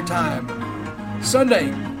 Campfire Time.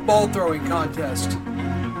 Sunday Ball Throwing Contest.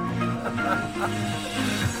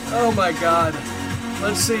 Oh my God.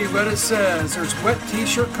 Let's see what it says. There's Wet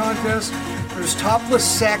T-shirt Contest. There's Topless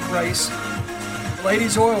Sack Race.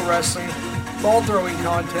 Ladies Oil Wrestling. Ball Throwing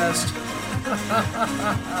Contest.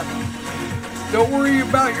 Don't worry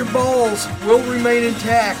about your balls. Will remain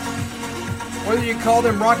intact. Whether you call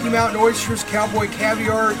them Rocky Mountain Oysters, Cowboy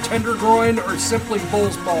Caviar, Tenderloin, or simply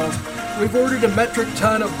Bull's Balls, we've ordered a metric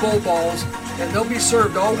ton of bull balls, and they'll be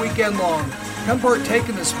served all weekend long. Come partake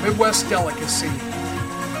in this Midwest delicacy.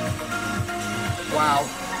 Wow,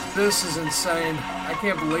 this is insane. I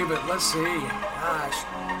can't believe it. Let's see. Gosh.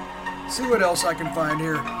 See what else I can find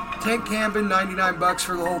here. Tent camping, $99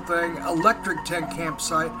 for the whole thing. Electric tent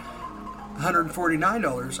campsite,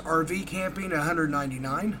 $149. RV camping,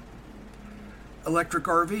 $199. Electric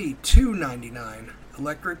RV, $299.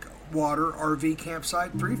 Electric water RV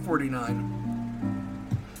campsite,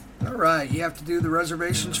 $349. All right, you have to do the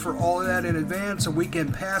reservations for all of that in advance. A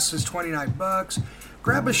weekend pass is $29.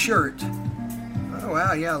 Grab a shirt. Oh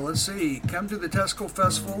wow, yeah. Let's see. Come to the Testicle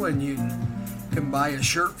Festival and you can buy a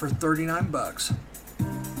shirt for $39.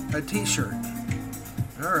 A T-shirt.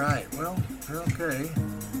 All right. Well, okay.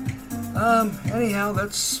 Anyhow,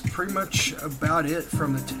 that's pretty much about it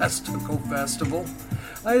from the Testicle Festival.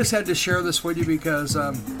 I just had to share this with you because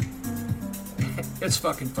it's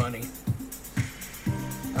fucking funny.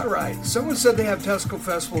 Alright, someone said they have testicle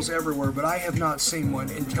festivals everywhere, but I have not seen one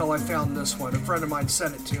until I found this one. A friend of mine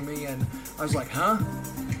sent it to me, and I was like, huh?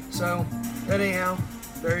 So, anyhow,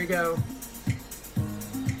 there you go.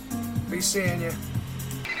 Be seeing you.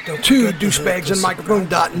 To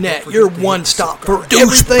douchebagsandmicrophone.net, your one stop for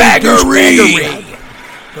douchebaggery.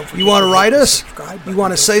 You want to write us? You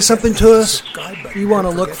want to say something to us? You want to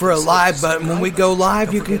look for a live button. When we go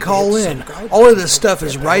live, you can call in. All of this stuff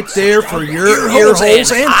is right there for your ear holes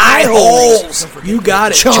and eye holes. You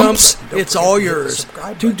got it, chumps. It's all yours.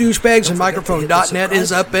 To douchebagsandmicrophone.net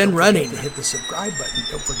is up and running. Hit the subscribe button.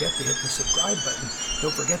 Don't forget to hit the subscribe button.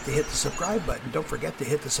 Don't forget to hit the subscribe button. Don't forget to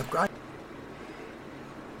hit the subscribe.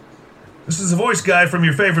 This is a voice guy from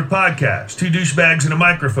your favorite podcast, Two Douchebags and a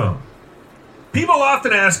Microphone. People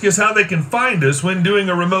often ask us how they can find us when doing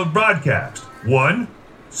a remote broadcast. 1.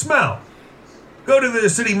 Smell. Go to the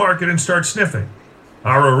city market and start sniffing.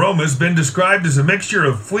 Our aroma has been described as a mixture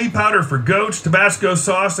of flea powder for goats, Tabasco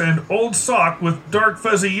sauce, and old sock with dark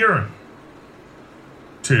fuzzy urine.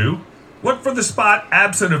 2. Look for the spot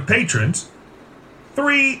absent of patrons.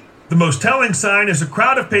 3. The most telling sign is a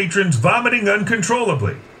crowd of patrons vomiting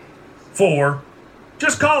uncontrollably. 4.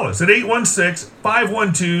 Just call us at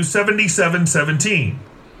 816-512-7717.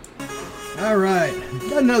 All right,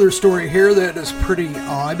 got another story here that is pretty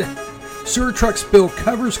odd. Sewer truck spill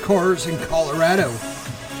covers cars in Colorado.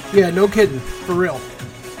 Yeah, no kidding, for real.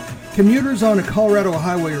 Commuters on a Colorado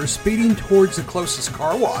highway are speeding towards the closest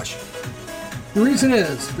car wash. The reason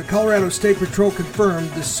is, the Colorado State Patrol confirmed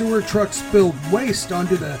the sewer truck spilled waste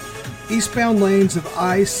onto the eastbound lanes of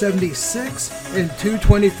I-76 and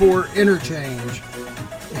 224 interchange.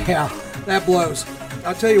 Yeah, that blows.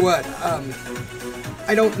 I'll tell you what,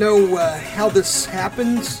 I don't know how this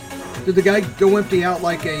happens. Did the guy go empty out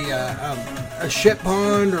like a shit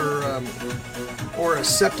pond or a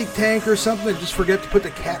septic tank or something and just forget to put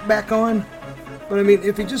the cap back on? But I mean,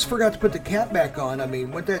 if he just forgot to put the cap back on, I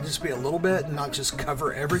mean, wouldn't that just be a little bit and not just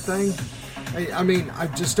cover everything? I mean, I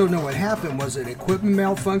just don't know what happened. Was it equipment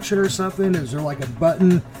malfunction or something? Is there like a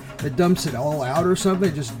button that dumps it all out or something?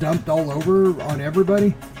 It just dumped all over on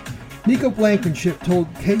everybody? Nico Blankenship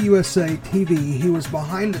told KUSA TV he was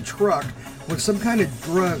behind the truck when some kind of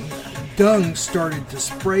dung started to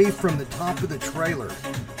spray from the top of the trailer.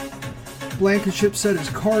 Blankenship said his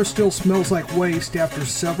car still smells like waste after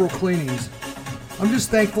several cleanings. I'm just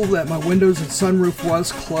thankful that my windows and sunroof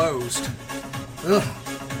was closed. Ugh.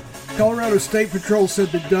 Colorado State Patrol said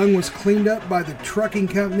the dung was cleaned up by the trucking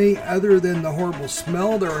company. Other than the horrible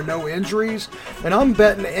smell, there are no injuries. And I'm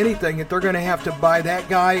betting anything that they're going to have to buy that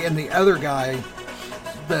guy and the other guy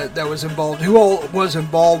that was involved. Who all was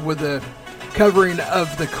involved with the covering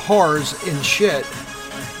of the cars in shit,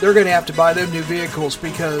 they're going to have to buy them new vehicles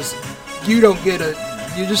because you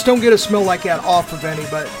just don't get a smell like that off of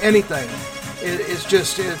anything.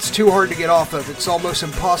 It's too hard to get off of. It's almost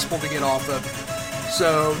impossible to get off of.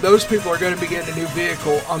 So those people are going to be getting a new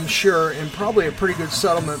vehicle, I'm sure, and probably a pretty good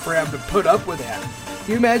settlement for having to put up with that.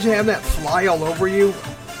 Can you imagine having that fly all over you?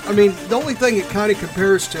 I mean, the only thing it kind of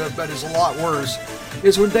compares to it, but is a lot worse,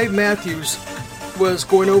 is when Dave Matthews was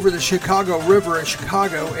going over the Chicago River in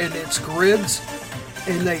Chicago and its grids,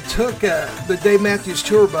 and they took the Dave Matthews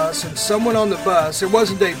tour bus, and someone on the bus, it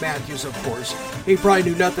wasn't Dave Matthews, of course, he probably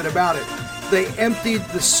knew nothing about it, they emptied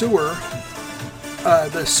the sewer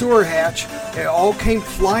hatch. It all came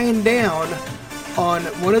flying down on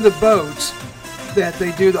one of the boats that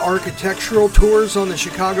they do the architectural tours on the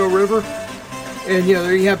Chicago River. And,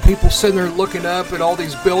 there you have people sitting there looking up at all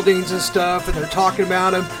these buildings and stuff, and they're talking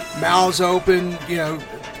about them, mouths open,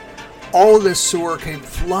 all of this sewer came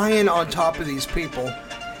flying on top of these people.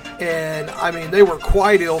 And, I mean, they were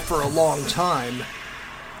quite ill for a long time.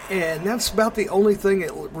 And that's about the only thing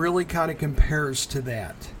that really kind of compares to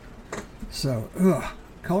that. So,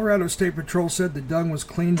 Colorado State Patrol said the dung was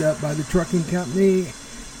cleaned up by the trucking company,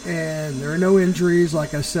 and there are no injuries,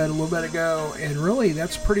 like I said a little bit ago. And really,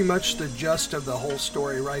 that's pretty much the gist of the whole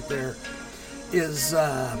story right there. Is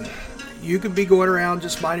you could be going around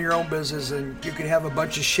just minding your own business, and you could have a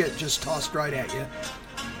bunch of shit just tossed right at you.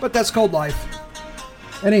 But that's called life.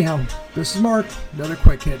 Anyhow, this is Mark, another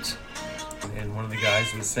Quick Hits. And one of the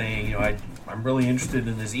guys was saying, I'm really interested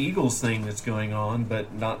in this Eagles thing that's going on,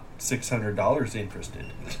 but not $600 interested.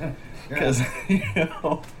 Because,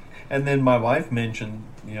 and then my wife mentioned,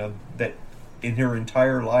 that in her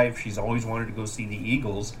entire life, she's always wanted to go see the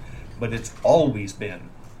Eagles, but it's always been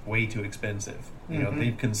way too expensive.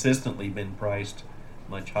 They've consistently been priced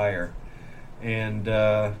much higher. And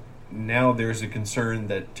now there's a concern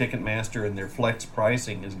that Ticketmaster and their flex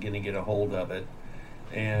pricing is going to get a hold of it.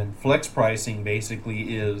 And flex pricing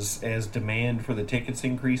basically is, as demand for the tickets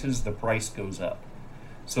increases, the price goes up.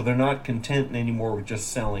 So they're not content anymore with just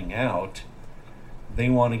selling out. They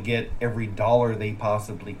want to get every dollar they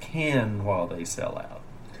possibly can while they sell out.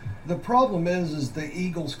 The problem is the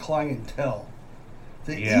Eagles clientele.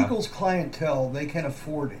 Eagles clientele, they can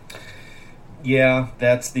afford it. Yeah,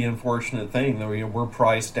 that's the unfortunate thing. We're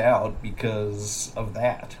priced out because of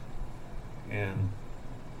that. And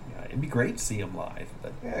it'd be great to see them live.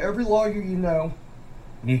 But every lawyer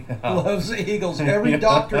loves the Eagles. Every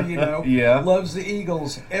doctor loves the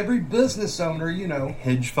Eagles. Every business owner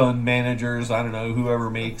hedge fund managers, I don't know, whoever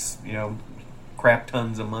makes crap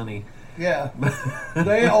tons of money. Yeah,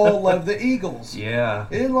 they all love the Eagles. Yeah,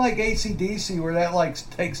 it isn't like AC/DC where that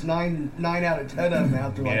takes nine out of 10 of them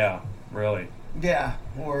out there. Yeah, really. Yeah,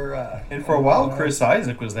 or and for a while, Chris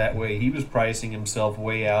Isaac was that way. He was pricing himself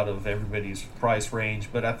way out of everybody's price range,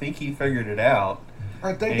 but I think he figured it out.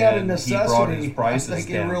 I think out of necessity, he brought his prices I think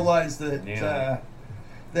down. He realized that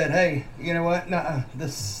that hey, you know what? Nah,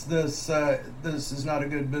 this is not a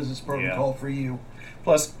good business protocol for you.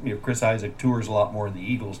 Plus, Chris Isaac tours a lot more than the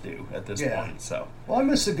Eagles do at this point. So, well, I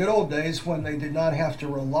miss the good old days when they did not have to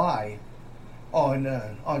rely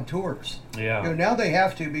on tours. Yeah, now they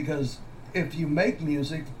have to because if you make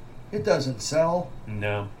music, it doesn't sell.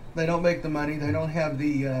 No, they don't make the money. They don't have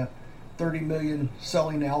the 30 million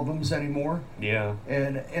selling albums anymore. Yeah,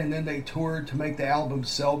 and then they toured to make the albums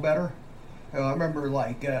sell better. I remember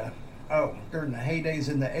during the heydays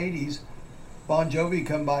in the 80s, Bon Jovi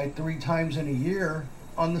come by 3 times in a year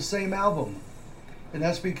on the same album. And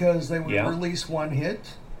that's because they would release one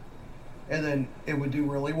hit, and then it would do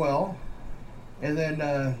really well. And then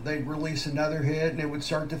they'd release another hit, and it would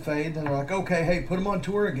start to fade. And they're like, okay, hey, put them on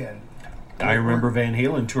tour again. I remember Van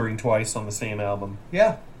Halen touring twice on the same album.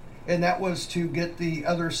 Yeah, and that was to get the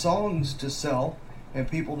other songs to sell and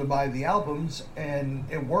people to buy the albums, and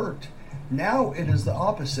it worked. Now it is the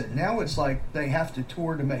opposite. Now it's like they have to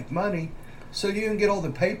tour to make money, so you can get all the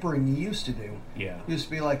papering you used to do. Yeah. Used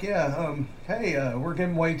to be like, hey, we're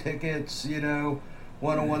giving away tickets,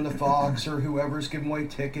 101 The Fox or whoever's giving away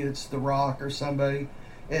tickets, The Rock or somebody,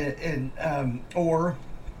 or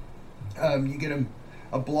you get them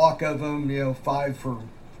a block of them, 5 for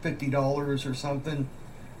 $50 or something.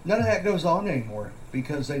 None of that goes on anymore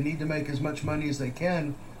because they need to make as much money as they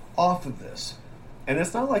can off of this. And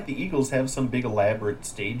it's not like the Eagles have some big elaborate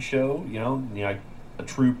stage show, a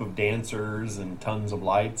troupe of dancers and tons of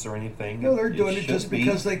lights or anything. No, they're doing it just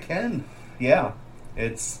because they can. Yeah,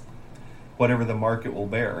 it's whatever the market will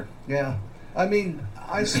bear. Yeah. I mean,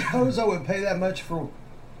 I suppose I would pay that much for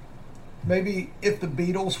maybe if the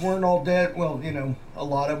Beatles weren't all dead, well, a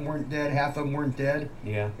lot of them weren't dead, half of them weren't dead,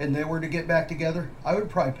 Yeah. and they were to get back together, I would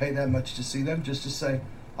probably pay that much to see them, just to say,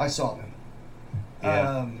 I saw them.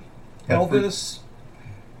 Yeah. Elvis...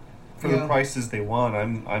 For the prices they want,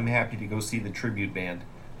 I'm happy to go see the tribute band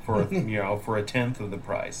for for a tenth of the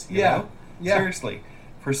price. You know? Yeah. Seriously,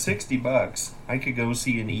 for $60, I could go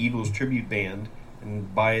see an Eagles tribute band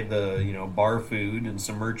and buy the bar food and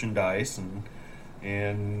some merchandise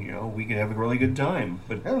and we could have a really good time.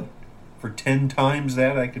 But for 10 times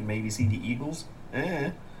that, I could maybe see the Eagles.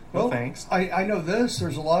 Well, thanks. I know this.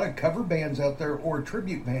 There's a lot of cover bands out there or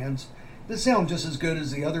tribute bands that sound just as good as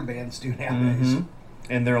the other bands do nowadays. Mm-hmm.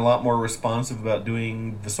 And they're a lot more responsive about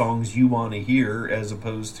doing the songs you want to hear, as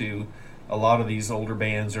opposed to a lot of these older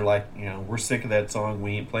bands are like, we're sick of that song,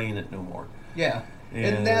 we ain't playing it no more. Yeah,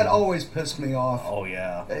 and that always pissed me off. Oh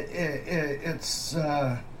yeah, it's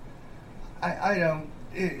I don't.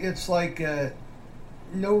 It's like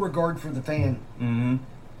no regard for the fan. Mm-hmm.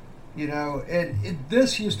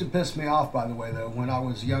 This used to piss me off, by the way, though, when I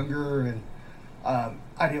was younger and.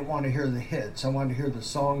 I didn't want to hear the hits. I wanted to hear the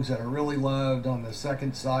songs that I really loved on the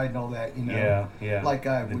second side and all that, Yeah. Like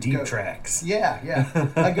I the would deep go, tracks. Yeah.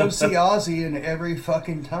 I go see Ozzy and every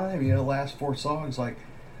fucking time, the last 4 songs, like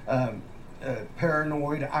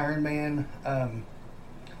Paranoid, Iron Man,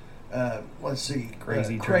 let's see,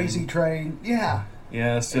 Crazy Train. Yeah.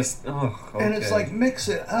 Yeah, it's just, okay. And it's like, mix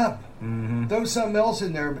it up. Mm-hmm. Throw something else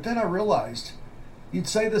in there. But then I realized... You'd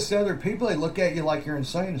say this to other people, they look at you like you're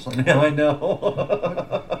insane. It's like, I know.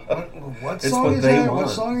 What song is that? Want. What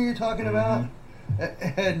song are you talking about?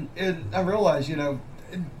 And I realize,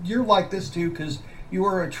 you're like this too because you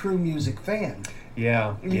are a true music fan.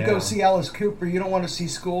 Yeah. You go see Alice Cooper, you don't want to see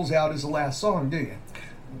Schools Out as the last song, do you?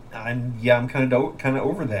 I'm kind of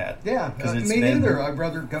over that. Yeah, me neither. I'd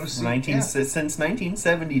rather go see. Since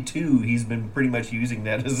 1972, he's been pretty much using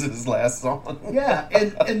that as his last song. Yeah,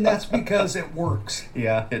 and that's because it works.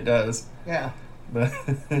 Yeah, it does. Yeah, but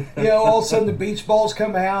all of a sudden the beach balls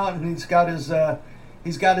come out, and he's got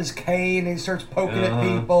his cane, and he starts poking at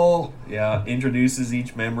people. Yeah, introduces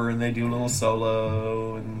each member, and they do a little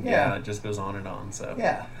solo, and it just goes on and on. So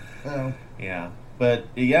yeah, yeah. But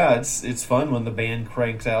yeah, it's fun when the band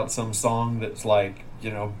cranks out some song that's like,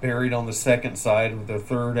 buried on the second side of their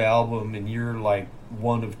third album, and you're like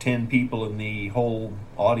one of 10 people in the whole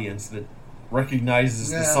audience that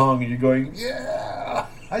recognizes the song, and you're going, yeah.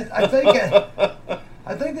 I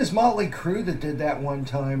think this Motley Crue that did that one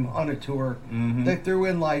time on a tour, mm-hmm. they threw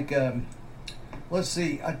in like, let's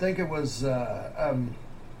see, I think it was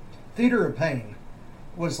Theater of Pain.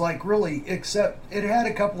 Was like really, except it had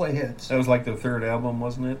a couple of hits. That was like the third album,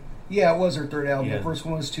 wasn't it? Yeah, it was her third album. Yeah. The first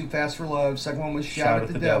one was Too Fast for Love. Second one was Shout at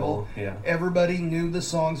the Devil. Yeah. Everybody knew the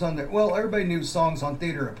songs on there. Well, everybody knew songs on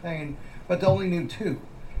Theater of Pain, but they only knew 2.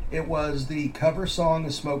 It was the cover song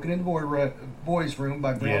of Smoking in the Boys' Room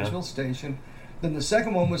by Brownsville Station. Then the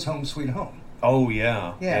second one was Home Sweet Home. Oh,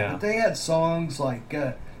 yeah. Yeah, but they had songs like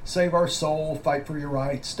Save Our Soul, Fight for Your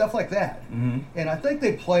Rights, stuff like that. Mm-hmm. And I think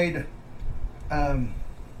they played...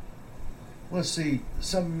 let's see,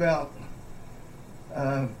 something about,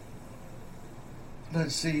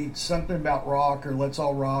 something about rock, or Let's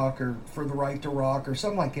All Rock, or For the Right to Rock, or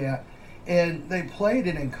something like that. And they played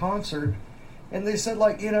it in concert, and they said,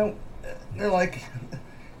 like, they're like,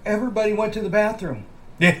 everybody went to the bathroom.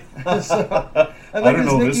 Yeah. So, I think it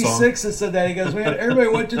was Nikki Sixx that said that. He goes, man, everybody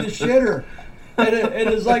went to the shitter. And it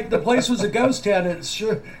was like the place was a ghost town. And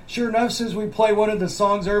sure enough, since we play one of the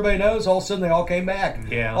songs everybody knows, all of a sudden they all came back.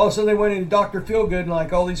 Yeah. All of a sudden they went into Dr. Feelgood, and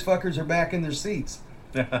like all these fuckers are back in their seats.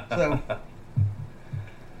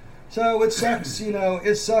 So it sucks,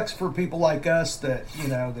 it sucks for people like us that,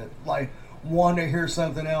 that like want to hear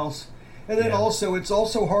something else. And then also, it's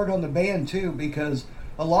also hard on the band too, because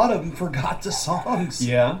a lot of them forgot the songs.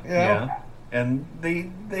 Yeah. And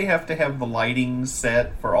they have to have the lighting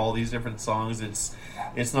set for all these different songs.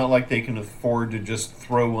 It's not like they can afford to just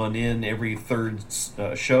throw one in every third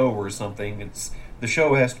show or something. The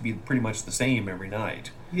show has to be pretty much the same every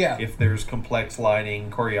night. Yeah. If there's complex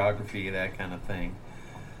lighting, choreography, that kind of thing.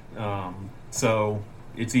 So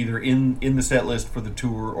it's either in the set list for the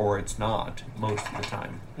tour or it's not most of the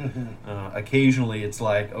time. Mm-hmm. Occasionally it's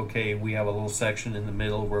like, okay, we have a little section in the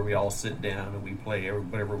middle where we all sit down and we play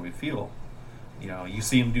whatever we feel. You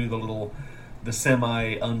see them do the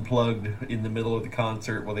semi-unplugged in the middle of the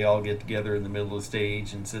concert where they all get together in the middle of the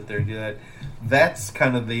stage and sit there and do that. That's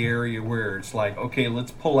kind of the area where it's like, okay, let's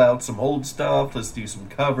pull out some old stuff, let's do some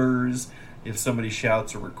covers. If somebody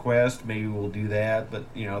shouts a request, maybe we'll do that. But,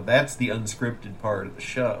 that's the unscripted part of the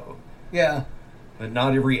show. Yeah. But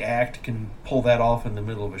not every act can pull that off in the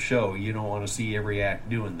middle of a show. You don't want to see every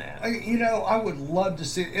act doing that. I would love to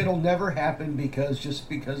see. It'll never happen because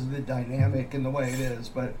of the dynamic and the way it is.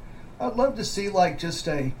 But I'd love to see like just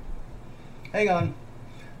a, hang on,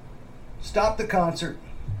 stop the concert.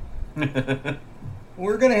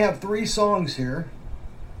 We're gonna have 3 songs here,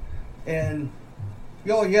 and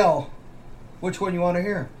y'all yell which one you want to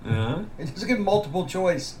hear. Uh-huh. And just give multiple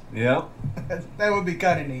choice. Yeah. That would be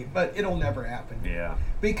kind of neat, but it'll never happen. Yeah.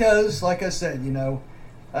 Because, like I said,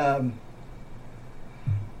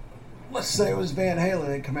 let's say it was Van Halen.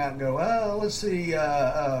 They'd come out and go, let's see,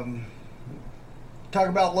 talk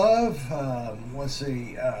about love. Let's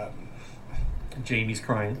see. Jamie's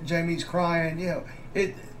Crying. Jamie's Crying.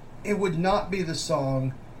 It would not be the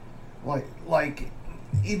song like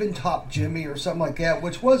even Top Jimmy or something like that,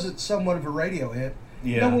 which was somewhat of a radio hit.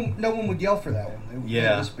 Yeah. No one would yell for that one. It would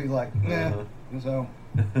just be like, So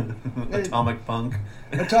Atomic Punk.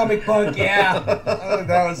 Atomic Punk, yeah.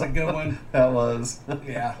 That was a good one. That was.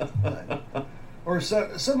 Yeah. Or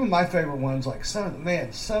some of my favorite ones, like some of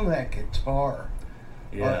that guitar.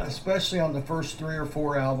 Yeah. Especially on the first 3 or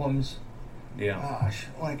 4 albums. Yeah. Gosh,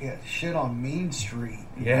 like a shit on Mean Street.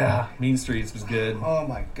 Yeah, Mean Streets was good. Oh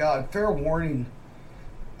my God. Fair Warning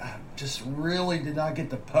just really did not get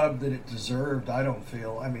the pub that it deserved, I don't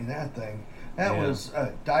feel. I mean, that thing. That was,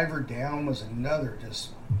 Diver Down was another just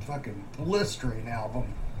fucking blistering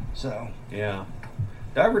album. So. Yeah.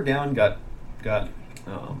 Diver Down got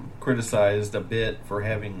criticized a bit for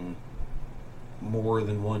having more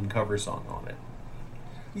than one cover song on it.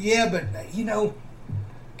 Yeah, but,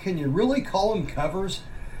 can you really call them covers?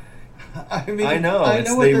 I mean, I know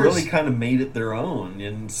they really kind of made it their own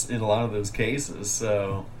in a lot of those cases.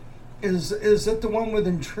 So, is it the one with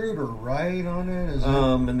Intruder right on it?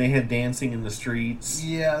 And they had Dancing in the Streets.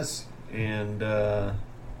 Yes. And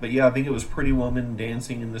but yeah, I think it was Pretty Woman,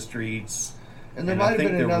 Dancing in the Streets. And there might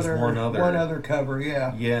have been one other cover.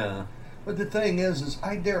 Yeah. Yeah. But the thing is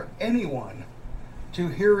I dare anyone to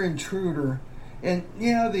hear Intruder, and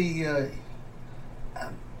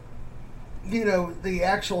the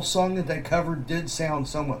actual song that they covered did sound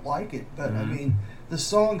somewhat like it, but I mean, the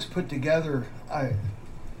songs put together,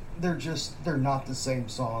 they're not the same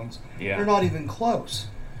songs. Yeah. They're not even close.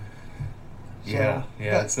 Yeah,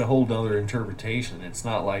 it's a whole other interpretation. It's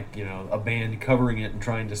not like, a band covering it and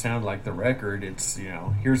trying to sound like the record. It's,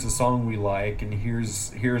 here's a song we like, and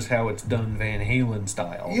here's how it's done Van Halen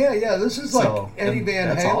style. Yeah, this is like Eddie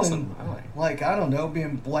Van Halen, awesome. like, I don't know,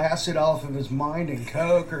 being blasted off of his mind in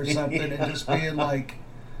coke or something, and just being like,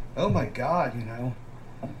 oh my God,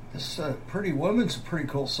 this Pretty Woman's a pretty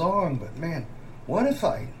cool song, but man, what if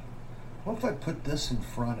I put this in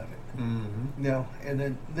front of it? Mm-hmm.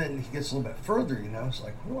 And then he gets a little bit further, it's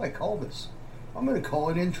like, what do I call this? I'm going to call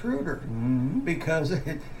it Intruder. Mm-hmm. Because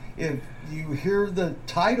if you hear the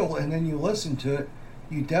title and then you listen to it,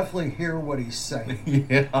 you definitely hear what he's saying.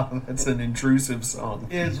 Yeah, that's an intrusive song.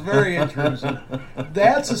 It's very intrusive.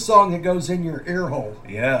 That's a song that goes in your ear hole.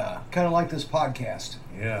 Yeah. Kind of like this podcast.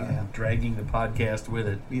 Yeah, dragging the podcast with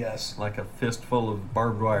it. Yes. Like a fistful of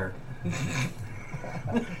barbed wire.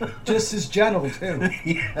 Just as gentle, too.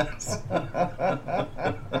 Yes.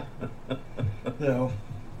 So,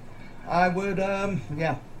 I would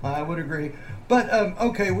agree. But,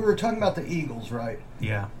 okay, we were talking about the Eagles, right?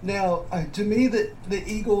 Yeah. Now, to me, the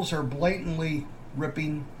Eagles are blatantly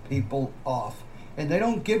ripping people off. And they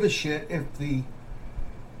don't give a shit if the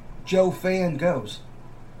Joe fan goes.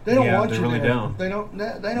 They don't want you really there. Don't. They don't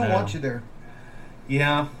want you there.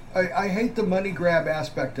 Yeah. I hate the money grab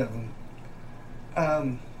aspect of them.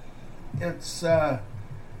 It's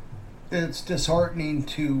disheartening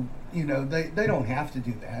to, they don't have to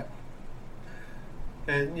do that.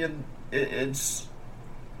 And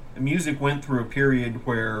music went through a period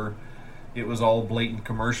where it was all blatant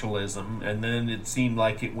commercialism, and then it seemed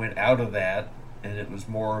like it went out of that, and it was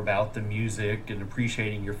more about the music and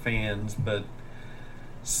appreciating your fans. But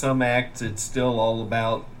some acts, it's still all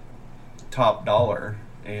about top dollar,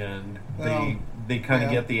 and they kind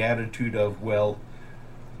of get the attitude of, well,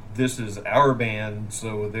 this is our band,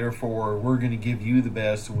 so therefore we're going to give you the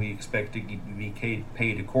best, and we expect to be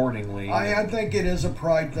paid accordingly. I think it is a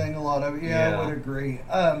pride thing, a lot of it. Yeah, I would agree.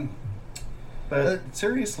 But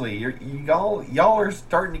seriously, y'all are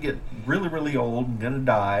starting to get really, really old and going to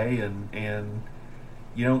die, and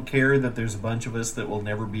you don't care that there's a bunch of us that will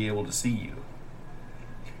never be able to see you.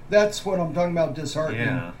 That's what I'm talking about, disheartening.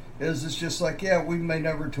 Yeah. It's just like, we may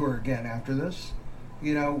never tour again after this.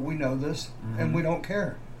 We know this, and we don't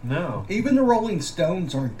care. No. Even the Rolling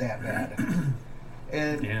Stones aren't that bad.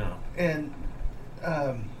 And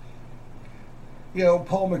Paul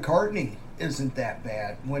McCartney isn't that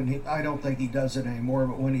bad. I don't think he does it anymore,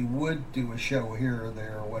 but when he would do a show here or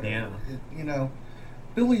there or whatever,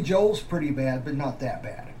 Billy Joel's pretty bad, but not that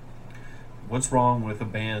bad. What's wrong with a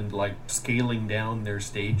band like scaling down their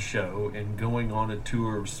stage show and going on a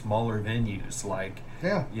tour of smaller venues, like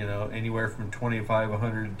anywhere from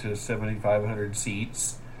 2,500 to 7,500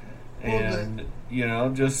 seats, and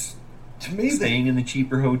just to me staying in the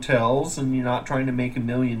cheaper hotels, and you're not trying to make $1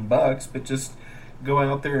 million, but just go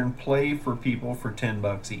out there and play for people for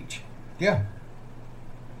 $10 each. Yeah.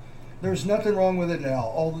 There's nothing wrong with it now.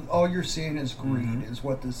 All you're seeing is greed, is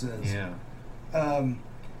what this is. Yeah.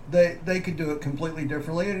 They could do it completely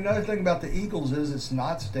differently. And another thing about the Eagles is it's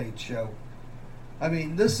not stage show. I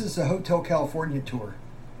mean, this is a Hotel California tour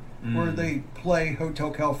where they play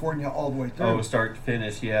Hotel California all the way through. Oh, start to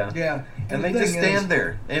finish, yeah. Yeah. And they just stand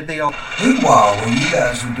there. They all... Meanwhile, when you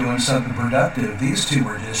guys were doing something productive, these two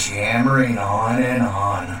were just yammering on and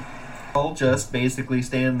on. All just basically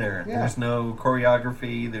stand there. Yeah. There's no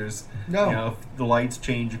choreography. There's, the lights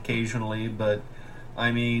change occasionally, but...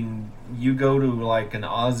 I mean, you go to like an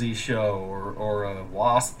Ozzy show or a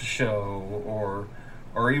Wasp show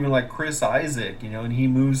or even like Chris Isaac, and he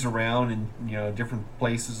moves around in different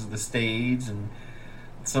places of the stage, and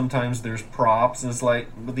sometimes there's props, and it's like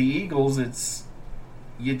with the Eagles, they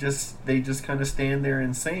just kind of stand there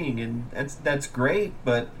and sing, and that's great,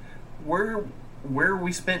 but what are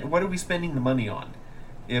we spending the money on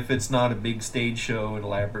if it's not a big stage show and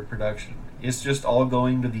elaborate production? It's just all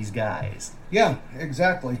going to these guys. Yeah,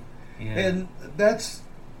 exactly. Yeah. And that's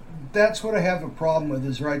what I have a problem with.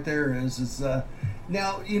 Is right there is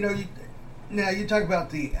now you talk about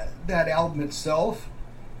that album itself.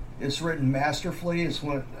 It's written masterfully.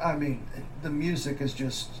 The music is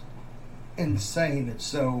just insane. It's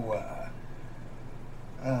so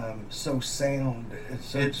sound.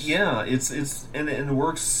 It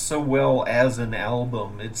works so well as an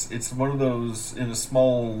album. It's one of those in a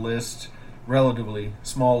relatively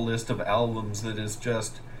small list of albums that is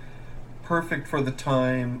just perfect for the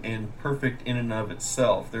time and perfect in and of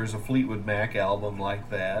itself. There's a Fleetwood Mac album like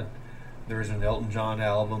that. There's an Elton John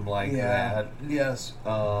album like that. Yes.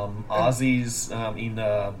 Ozzy's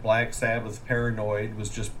Black Sabbath Paranoid was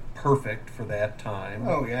just perfect for that time.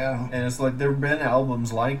 Oh yeah. And it's like there have been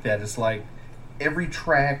albums like that. It's like every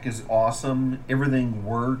track is awesome. Everything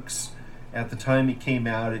works. At the time it came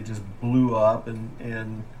out, it just blew up,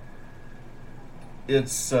 and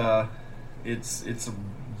it's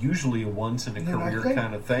usually a once in a career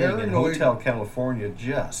kind of thing. And Hotel California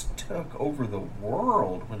just took over the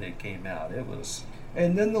world when it came out. It was.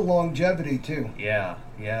 And then the longevity too. Yeah.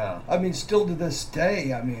 I mean, still to this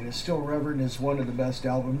day, it's still revered as one of the best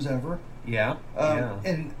albums ever. Yeah.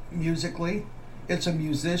 And musically, it's a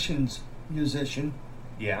musician's musician.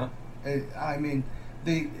 Yeah. It's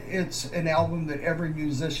an album that every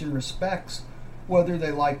musician respects, whether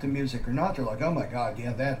they like the music or not. They're like, oh my God,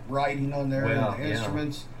 that writing on there and the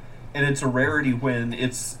instruments. And it's a rarity when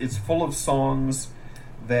it's full of songs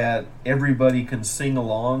that everybody can sing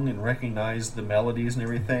along and recognize the melodies and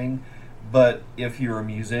everything. But if you're a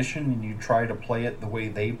musician and you try to play it the way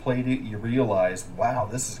they played it, you realize, wow,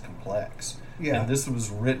 this is complex. Yeah. And this was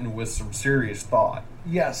written with some serious thought.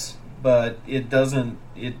 Yes. But it doesn't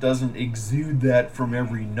exude that from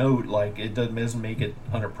every note. Like it doesn't make it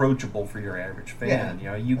unapproachable for your average fan.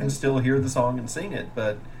 Yeah. You can still hear the song and sing it,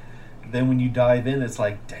 but then when you dive in, it's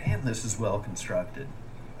like, damn, this is well constructed.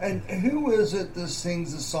 And who is it that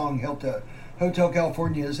sings the song Hotel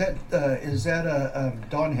California? Is that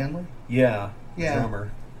Don Henley? Yeah.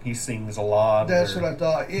 Drummer. He sings a lot. That's what I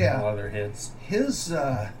thought. Yeah. A lot of their hits. His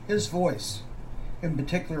voice, in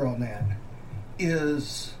particular, on that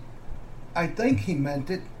is. I think he meant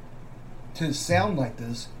it to sound like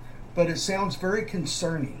this, but it sounds very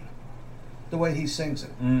concerning the way he sings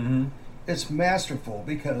it. Mm-hmm. It's masterful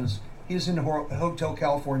because he's in Hotel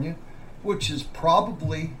California, which is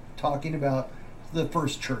probably talking about the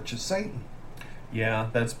first church of Satan. Yeah,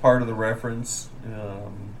 that's part of the reference.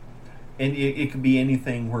 And it could be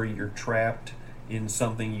anything where you're trapped in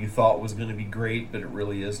something you thought was going to be great, but it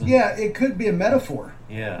really isn't. Yeah, it could be a metaphor.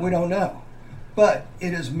 Yeah. We don't know. But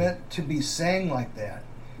it is meant to be sang like that,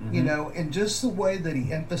 Mm-hmm. And just the way that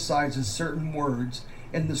he emphasizes certain words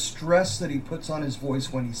and the stress that he puts on his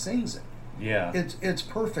voice when he sings it. Yeah. It's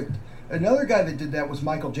perfect. Another guy that did that was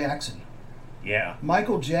Michael Jackson. Yeah.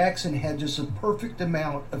 Michael Jackson had just a perfect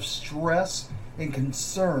amount of stress and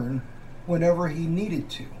concern whenever he needed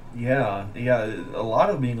to. Yeah. A lot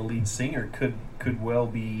of being a lead singer could well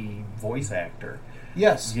be voice actor.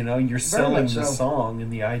 Yes. You're selling the so. song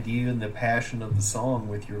and the idea and the passion of the song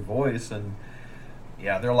with your voice, and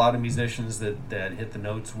Yeah, there are a lot of musicians that hit the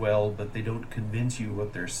notes well, but they don't convince you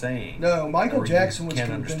what they're saying. No, Michael Jackson was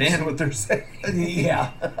can't understand what they're saying.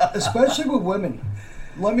 Yeah, especially with women.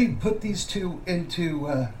 Let me put these two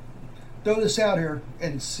into, throw this out here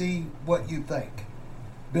and see what you think.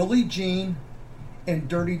 Billie Jean and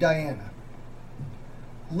Dirty Diana.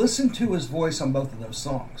 Listen to his voice on both of those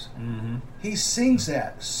songs. Mm-hmm. He sings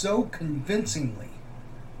that so convincingly,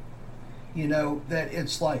 that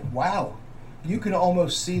it's like, wow. You can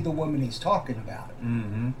almost see the woman he's talking about,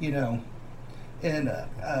 mm-hmm. And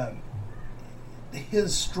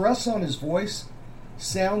his stress on his voice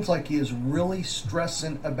sounds like he is really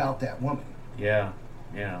stressing about that woman. Yeah.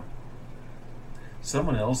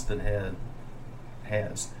 Someone else that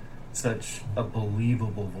has such a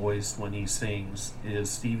believable voice when he sings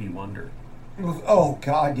is Stevie Wonder. Oh,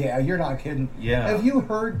 God, yeah, you're not kidding. Yeah. Have you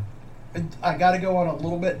heard, I got to go on a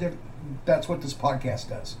little bit different, that's what this podcast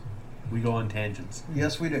does. We go on tangents.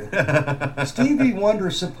 Yes, we do. Stevie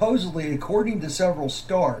Wonder supposedly, according to several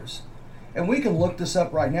stars, and we can look this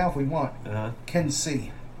up right now if we want, can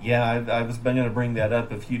see. Yeah, I was going to bring that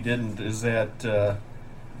up if you didn't, is that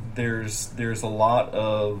there's a lot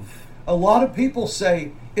of... A lot of people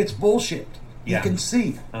say it's bullshit. Yeah. You can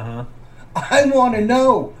see. Uh-huh. I want to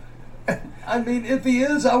know. I mean, if he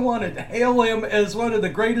is, I want to hail him as one of the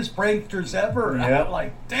greatest pranksters ever. Yep. I'm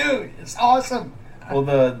like, dude, it's awesome.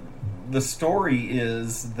 Well, the story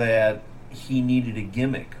is that he needed a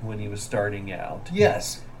gimmick when he was starting out.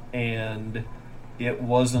 Yes. And it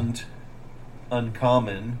wasn't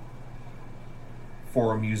uncommon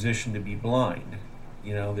for a musician to be blind.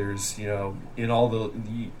 There's, in all the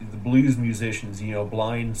blues musicians,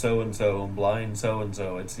 blind so-and-so and blind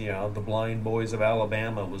so-and-so. It's, the Blind Boys of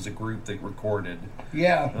Alabama was a group that recorded.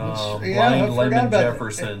 Yeah. Blind Lemon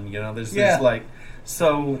Jefferson, there's this like...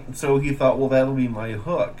 So he thought, well, that'll be my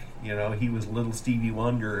hook. He was little Stevie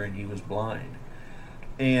Wonder and he was blind.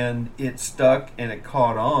 And it stuck and it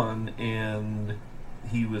caught on, and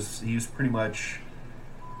he was pretty much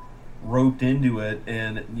roped into it,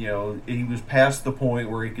 and he was past the point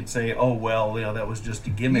where he could say, oh well, that was just a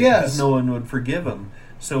gimmick, because no one would forgive him.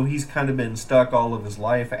 So he's kind of been stuck all of his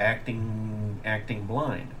life acting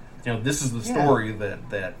blind. This is the story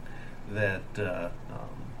that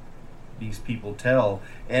these people tell,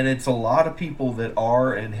 and it's a lot of people that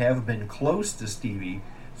are and have been close to Stevie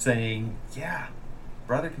saying, yeah,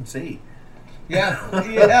 brother can see. Yeah.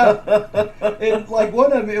 And like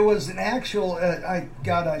one of them, it was an actual, I'd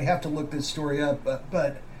have to look this story up,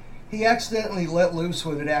 but he accidentally let loose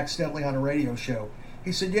with it accidentally on a radio show.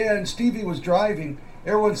 He said, yeah, and Stevie was driving.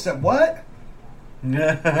 Everyone said, what? And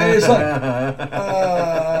it's like,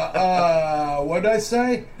 what did I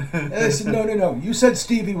say? And they said, no, you said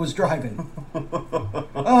Stevie was driving.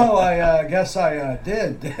 Oh, I guess I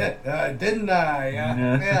did, didn't I?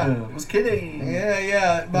 Yeah. I was kidding.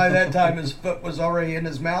 Yeah. By that time, his foot was already in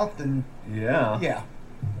his mouth, and yeah.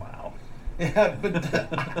 Wow. Yeah, but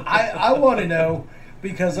I want to know,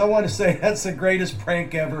 because I want to say that's the greatest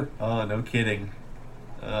prank ever. Oh, no kidding.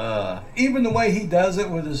 Even the way he does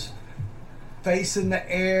it with his face in the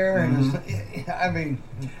air, and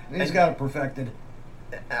he's got it perfected.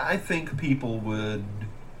 I think people would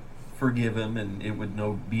forgive him, and it would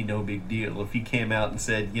be no big deal if he came out and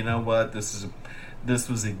said, you know what, this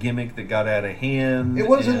was a gimmick that got out of hand. It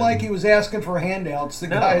wasn't like he was asking for handouts. The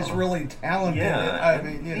guy's really talented.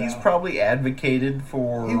 Yeah, he's probably advocated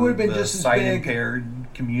for he would have been the just as sight big. Impaired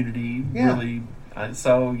community. Yeah. Really. I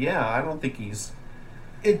don't think he's.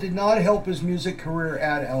 It did not help his music career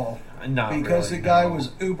at all. Because the guy was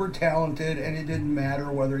uber talented, and it didn't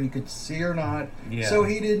matter whether he could see or not. Yeah. So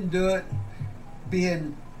he didn't do it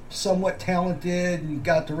being somewhat talented and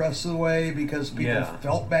got the rest of the way because people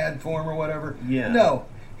felt bad for him or whatever. Yeah. No,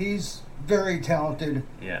 he's very talented.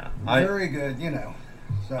 Yeah. Very good,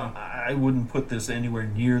 So I wouldn't put this anywhere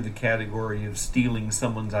near the category of stealing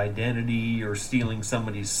someone's identity or stealing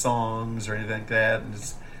somebody's songs or anything like that.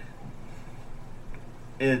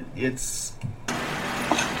 It's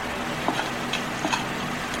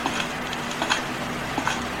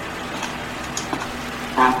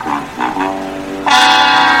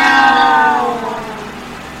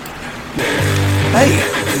Hey,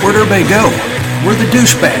 where'd everybody go? We're the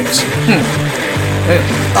douchebags.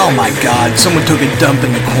 Oh my God, someone took a dump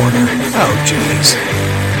in the corner. Oh jeez.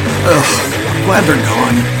 Ugh, glad they're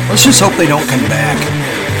gone. Let's just hope they don't come back.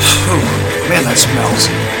 Man, that smells.